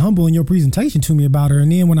 you was just humble in your presentation to me about her,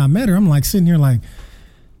 and then when I met her, I'm like sitting here like,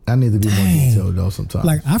 I need to be more detailed though sometimes.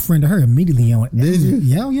 Like, I friended her immediately on it. Did you?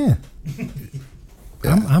 Yeah.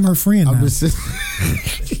 I'm her friend now.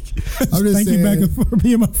 Thank you, Becca, for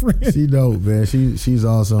being my friend. She dope, man. She's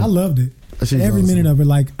awesome. I loved it. Every awesome. minute of it.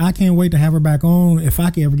 Like, I can't wait to have her back on. If I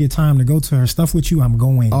can ever get time to go to her stuff with you, I'm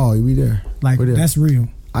going. Oh, you be there. Like, that's real.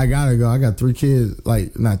 I gotta go. I got 3 kids.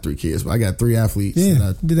 Like, not 3 kids, but I got 3 athletes.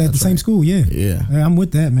 Yeah, did that at the same school. Yeah. I'm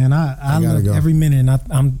with that, man. I love every minute, and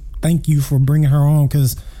I'm thank you for bringing her on,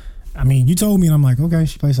 because I mean, you told me, and I'm like, okay,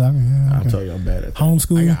 she plays soccer. Yeah, okay. I'll tell you, I'm bad at that.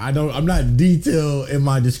 Homeschool. I'm not detailed in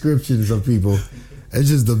my descriptions of people. It's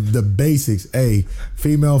just the basics. Hey,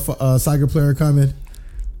 female soccer player coming.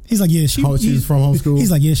 He's like, yeah, she was from homeschool.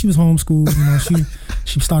 He's like, yeah, she was homeschooled. You know,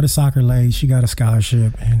 she started soccer late. She got a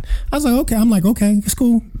scholarship, and I was like, okay. I'm like, okay, it's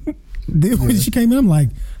cool. Then when she came in, I'm like,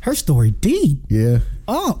 her story deep. Yeah.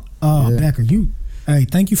 Becca, hey,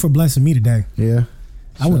 thank you for blessing me today. Yeah.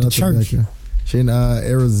 I went to church. She in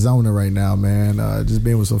Arizona right now, man. Just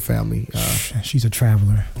being with some family. She's a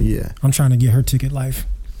traveler. Yeah. I'm trying to get her ticket life.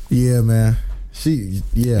 Yeah, man.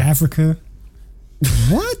 Africa.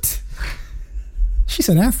 What? She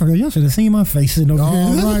said Africa. Y'all should have seen my face sitting over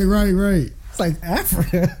here. Right. It's like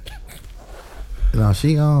Africa. No,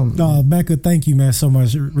 she Becca, thank you, man, so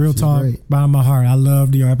much. Real talk, great. Bottom of my heart. I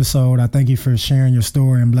loved your episode. I thank you for sharing your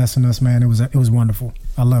story and blessing us, man. It was wonderful.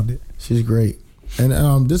 I loved it. She's great.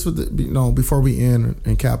 And this was before we end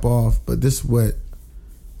and cap off, but this is what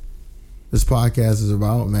this podcast is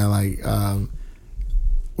about, man. Like,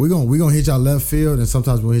 we're gonna hit y'all left field, and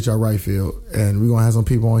sometimes we'll hit y'all right field, and we're gonna have some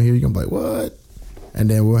people on here. You're gonna be like, what? And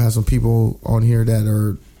then we'll have some people on here that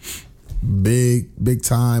are big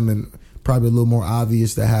time and probably a little more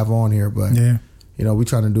obvious to have on here. But Yeah. you know, we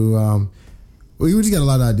trying to do. We just got a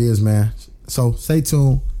lot of ideas, man. So stay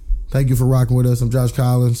tuned. Thank you for rocking with us. I'm Josh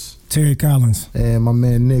Collins. Terry Collins. And my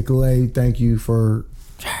man Nick Lay. Thank you for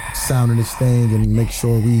sounding this thing and make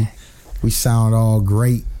sure we sound all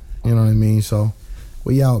great. You know what I mean? So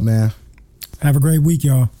we out, man. Have a great week,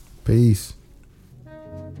 y'all. Peace.